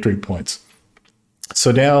 8 victory points.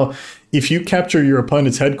 So now, if you capture your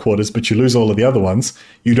opponent's headquarters, but you lose all of the other ones,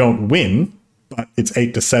 you don't win, but it's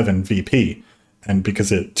 8-7 VP. And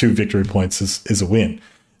because 2 victory points is a win.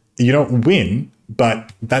 You don't win,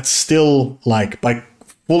 but that's still like by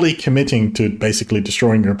fully committing to basically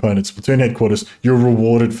destroying your opponent's platoon headquarters, you're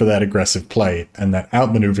rewarded for that aggressive play and that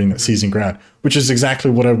outmaneuvering, that seizing ground, which is exactly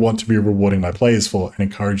what I want to be rewarding my players for and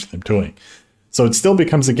encourage them doing. So it still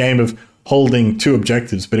becomes a game of holding 2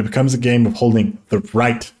 objectives, but it becomes a game of holding the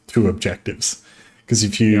right 2 objectives. Because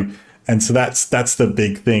if you, and so that's the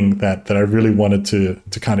big thing that I really wanted to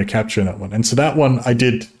kind of capture in that one. And so that one I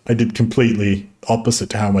did completely opposite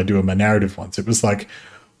to how I do in my narrative ones. It was like,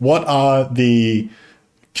 what are the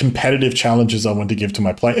competitive challenges I want to give to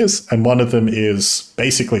my players? And one of them is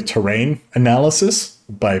basically terrain analysis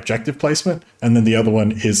by objective placement. And then the other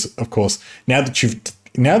one is, of course, now that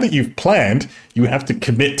you've planned, you have to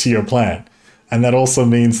commit to your plan. And that also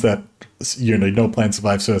means that, no plan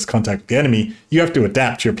survives first contact with the enemy. You have to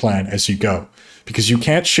adapt your plan as you go, because you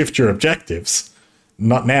can't shift your objectives.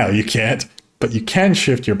 Not now, you can't, but you can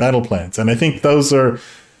shift your battle plans. And I think those are,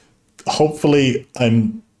 hopefully,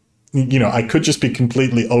 I could just be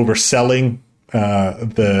completely overselling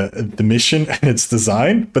the mission and its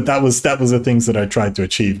design, but that was the things that I tried to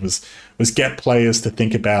achieve was get players to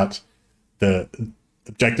think about the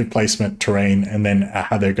objective placement, terrain, and then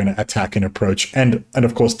how they're going to attack and approach, and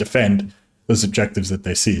of course defend those objectives that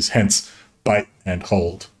they seize. Hence, bite and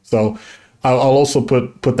hold. So I'll also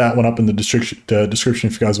put that one up in the description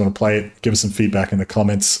if you guys want to play it. Give us some feedback in the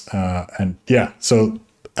comments, and yeah. So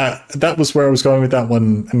that was where I was going with that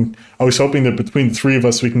one, and I was hoping that between the 3 of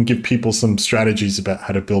us, we can give people some strategies about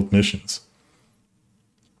how to build missions.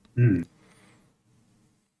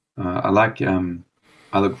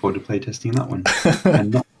 I look forward to playtesting that one.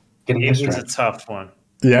 And not getting it was a tough one.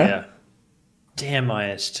 Yeah. Damn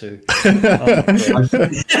IS2.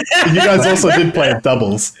 You guys also did play at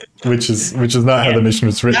doubles, which is not how the mission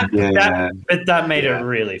was written. But that made it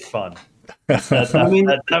really fun.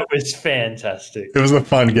 That was fantastic. It was a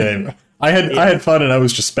fun game. I had fun, and I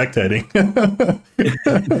was just spectating.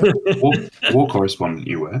 War correspondent,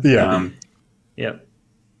 you were. Yeah. Yep.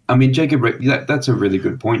 I mean, Jacob, that's a really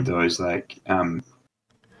good point, though. Is like,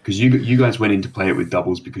 because you guys went in to play it with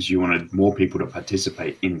doubles because you wanted more people to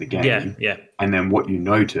participate in the game. Yeah. And then what you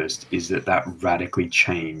noticed is that radically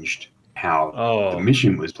changed how the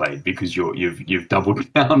mission was played, because you've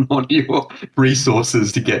doubled down on your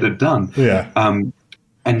resources to get it done. Yeah.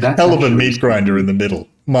 And that's hell of a meat grinder in the middle.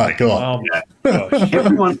 My God. Oh,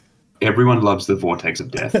 gosh. Everyone loves the vortex of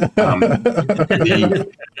death.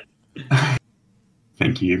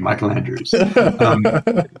 Thank you, Michael Andrews.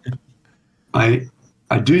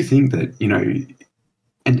 I do think that,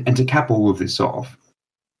 and to cap all of this off,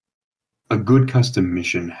 a good custom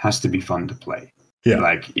mission has to be fun to play. Yeah.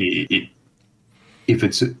 Like, if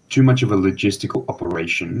it's too much of a logistical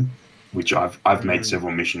operation, which I've made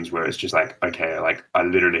several missions where it's just like, okay, like I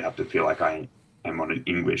literally have to feel like I am on an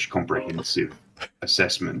English comprehensive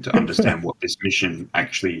assessment to understand what this mission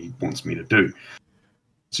actually wants me to do.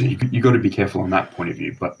 So you got to be careful on that point of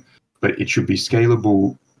view, but it should be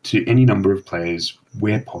scalable to any number of players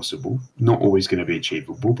where possible. Not always going to be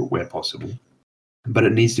achievable, but where possible. But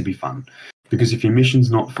it needs to be fun, because if your mission's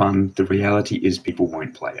not fun, the reality is people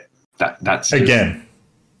won't play it. That's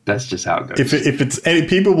just how it goes. If it's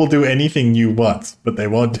people will do anything you want, but they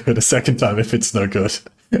won't do it a second time if it's no good.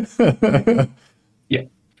 Yeah.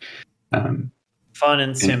 Fun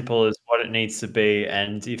and simple is what it needs to be,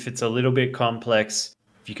 and if it's a little bit complex,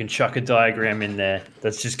 if you can chuck a diagram in there,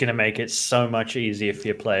 that's just going to make it so much easier for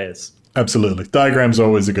your players. Absolutely. Diagrams are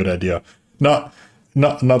always a good idea. Not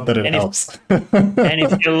that it And helps. And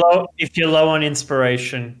if you're low on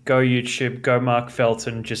inspiration, go YouTube, go Mark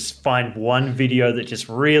Felton, just find one video that just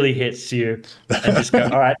really hits you, and just go,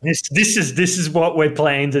 all right, this is what we're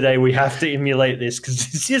playing today. We have to emulate this because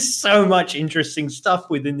there's just so much interesting stuff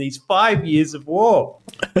within these 5 years of war.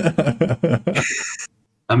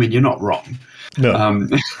 I mean, you're not wrong. No.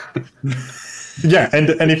 Yeah,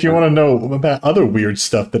 and if you want to know about other weird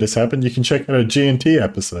stuff that has happened, you can check out our G&T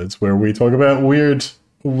episodes where we talk about weird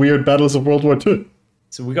battles of World War II.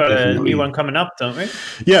 So we got a new one coming up, don't we?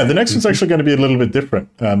 Yeah, the next one's actually going to be a little bit different.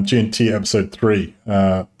 G&T episode 3.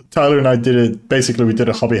 Tyler and I did it. Basically, we did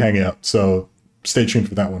a hobby hangout. So stay tuned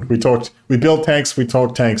for that one. We built tanks, we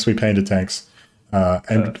talked tanks, we painted tanks,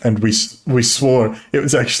 and we swore. It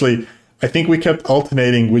was actually, I think we kept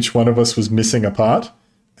alternating which one of us was missing a part.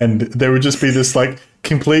 And there would just be this like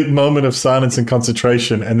complete moment of silence and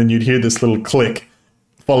concentration, and then you'd hear this little click,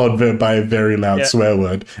 followed by a very loud swear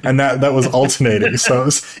word, and that was alternating. So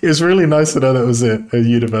it was really nice to know that was a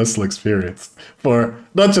universal experience for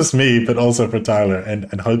not just me, but also for Tyler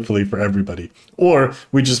and hopefully for everybody. Or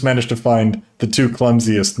we just managed to find the two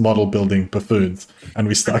clumsiest model building buffoons, and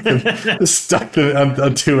we stuck them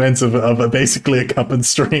on two ends of basically a cup and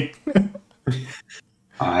string.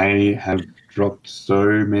 I have dropped so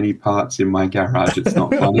many parts in my garage, it's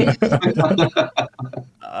not funny.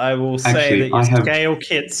 I will say that your scale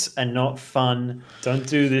kits are not fun. Don't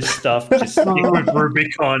do this stuff. Just stick with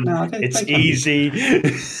Rubicon. No, it's easy.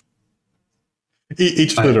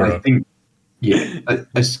 Each to their own. Yeah,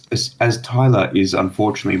 as Tyler is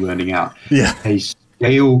unfortunately learning out, yeah, a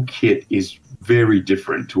scale kit is very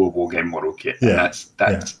different to a war game model kit. Yeah. And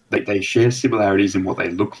that's they share similarities in what they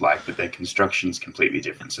look like, but their construction is completely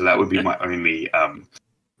different. So that would be my only.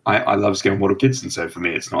 I love scale model kits, and so for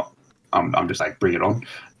me, it's not. I'm just like, bring it on.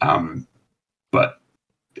 But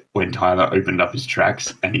when Tyler opened up his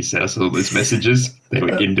tracks and he sent us all those messages, they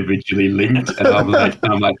were individually linked, and I'm like,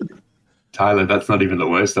 Tyler, that's not even the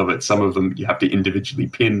worst of it. Some of them you have to individually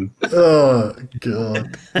pin. Oh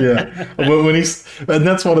God, yeah. And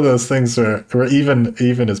that's one of those things where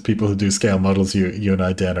even as people who do scale models, you and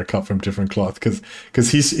I, Dan, are cut from different cloth because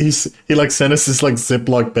he like sent us this like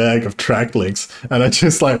Ziploc bag of track links, and I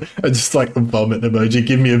just like a vomit emoji.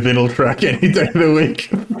 Give me a vinyl track any day of the week.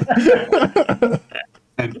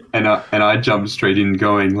 And I jumped straight in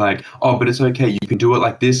going like, oh, but it's okay. You can do it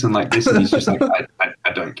like this and like this. And he's just like,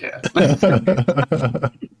 I don't care.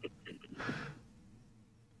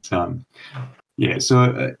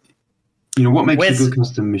 So what makes a good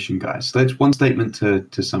custom mission, guys? So that's one statement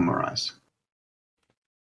to summarize.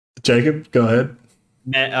 Jacob, go ahead.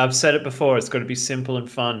 Man, I've said it before. It's got to be simple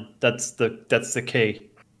and fun. That's the key.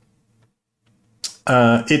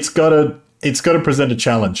 It's got to present a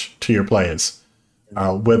challenge to your players.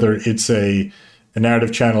 Whether it's a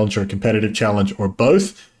narrative challenge or a competitive challenge or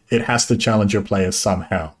both, it has to challenge your players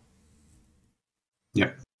somehow.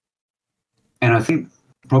 Yeah. And I think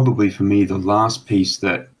probably for me, the last piece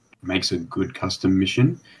that makes a good custom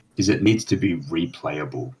mission is it needs to be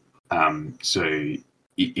replayable. So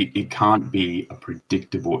it can't be a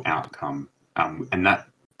predictable outcome. And that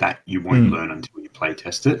you won't learn until you play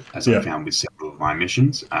test it, as I found with several of my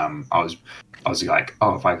missions. I was like,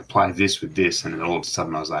 oh, if I apply this with this, and then all of a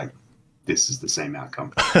sudden I was like, this is the same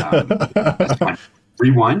outcome. That's fine.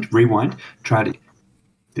 Rewind, try it.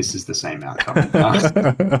 This is the same outcome.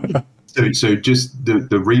 So just the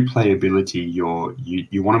replayability,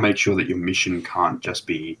 you want to make sure that your mission can't just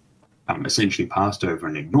be essentially passed over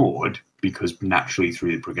and ignored, because naturally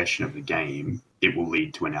through the progression of the game, it will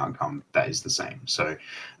lead to an outcome that is the same. So,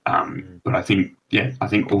 but I think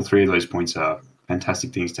all three of those points are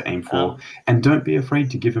fantastic things to aim for, and don't be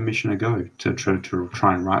afraid to give a mission a go to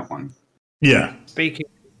try and write one. Yeah.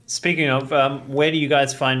 Speaking of, where do you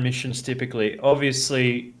guys find missions typically?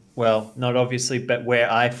 Obviously, well, not obviously, but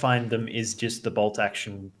where I find them is just the Bolt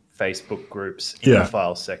Action Facebook groups in the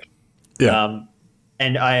file section. Yeah.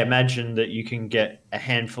 And I imagine that you can get a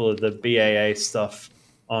handful of the BAA stuff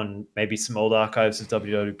on maybe some old archives of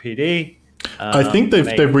WWPD. I think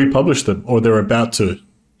they've republished them, or they're about to.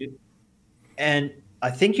 And I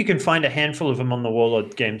think you can find a handful of them on the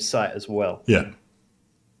Warlord Games site as well. Yeah.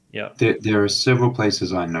 Yeah. There are several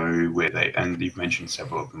places I know where they, and you've mentioned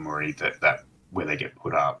several of them already, that where they get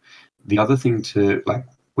put up. The other thing to, like,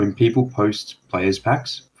 when people post players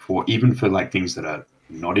packs for like things that are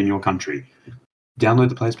not in your country, download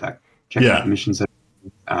the players pack. Check out the missions that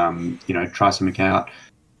try something out.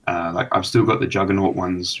 Like, I've still got the Juggernaut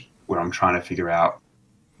ones where I'm trying to figure out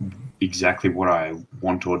exactly what I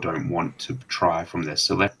want or don't want to try from their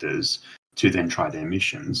selectors to then try their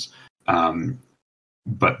missions.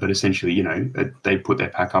 But essentially, they put their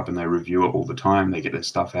pack up and they review it all the time. They get their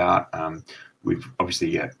stuff out. We've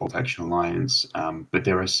obviously Bolt Action Alliance, but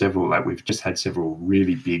there are several. Like we've just had several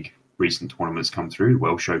really big recent tournaments come through.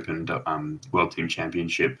 Welsh Open, World Team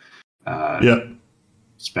Championship,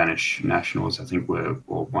 Spanish Nationals. I think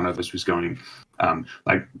or one of us was going.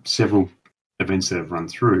 Like several events that have run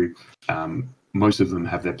through. Most of them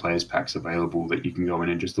have their players packs available that you can go in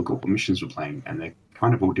and just look at what missions we're playing, and they're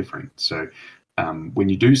kind of all different. So when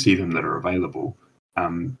you do see them that are available,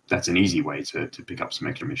 that's an easy way to pick up some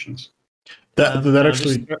extra missions. That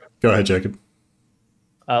actually, go ahead, Jacob.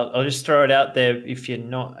 I'll just throw it out there. If you're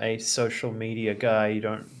not a social media guy, you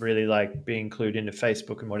don't really like being clued into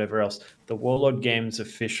Facebook and whatever else, the Warlord Games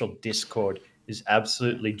official Discord is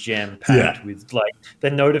absolutely jam-packed with like the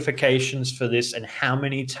notifications for this, and how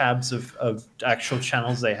many tabs of actual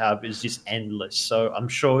channels they have is just endless. So I'm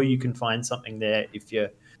sure you can find something there if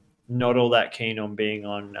you're not all that keen on being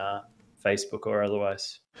on Facebook or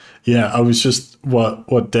otherwise. Yeah, I was just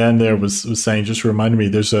what Dan there was saying just reminded me.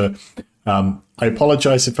 There's a I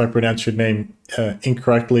apologize if I pronounce your name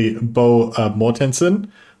incorrectly, Bo Mortensen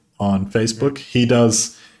on Facebook.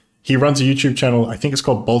 Mm-hmm. He runs a YouTube channel. I think it's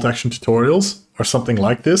called Bolt Action Tutorials or something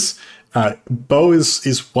like this. Bo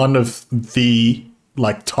is one of the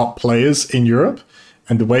top players in Europe.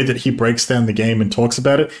 And the way that he breaks down the game and talks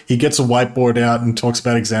about it, he gets a whiteboard out and talks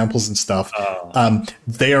about examples and stuff.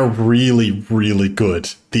 They are really, really good.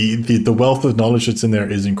 The wealth of knowledge that's in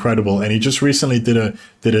there is incredible. And he just recently did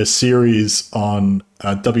a series on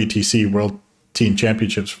WTC World Team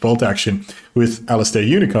Championships for Bolt Action with Alistair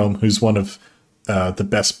Unicombe, who's one of the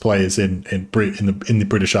best players in the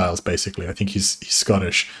British Isles. Basically, I think he's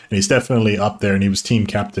Scottish, and he's definitely up there. And he was team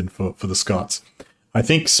captain for the Scots. I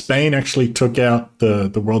think Spain actually took out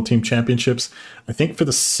the World Team Championships, I think for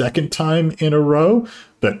the second time in a row.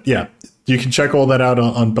 But yeah, you can check all that out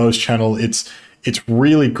on Bo's channel. It's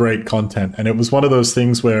really great content. And it was one of those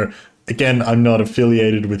things where, again, I'm not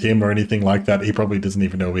affiliated with him or anything like that. He probably doesn't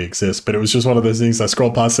even know we exist. But it was just one of those things. I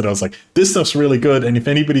scrolled past it. I was like, this stuff's really good. And if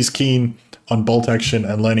anybody's keen on Bolt Action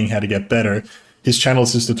and learning how to get better, his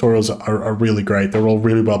channels, his tutorials are really great. They're all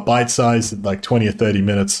really well bite-sized, like 20 or 30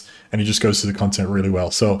 minutes, and he just goes through the content really well.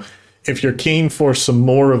 So if you're keen for some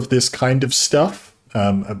more of this kind of stuff,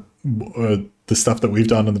 the stuff that we've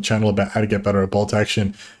done on the channel about how to get better at Bolt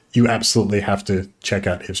Action, you absolutely have to check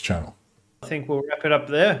out his channel. I think we'll wrap it up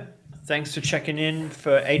there. Thanks for checking in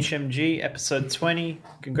for HMG episode 20.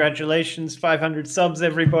 Congratulations, 500 subs,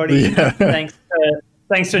 everybody. Yeah.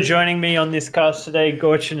 Thanks for joining me on this cast today,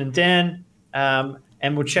 Gorchin and Dan.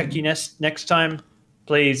 And we'll check you next time.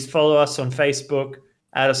 Please follow us on Facebook,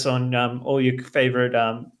 add us on all your favorite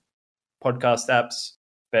podcast apps,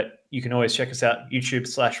 but you can always check us out,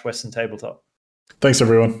 YouTube/Western Tabletop. Thanks,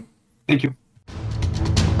 everyone. Thank you.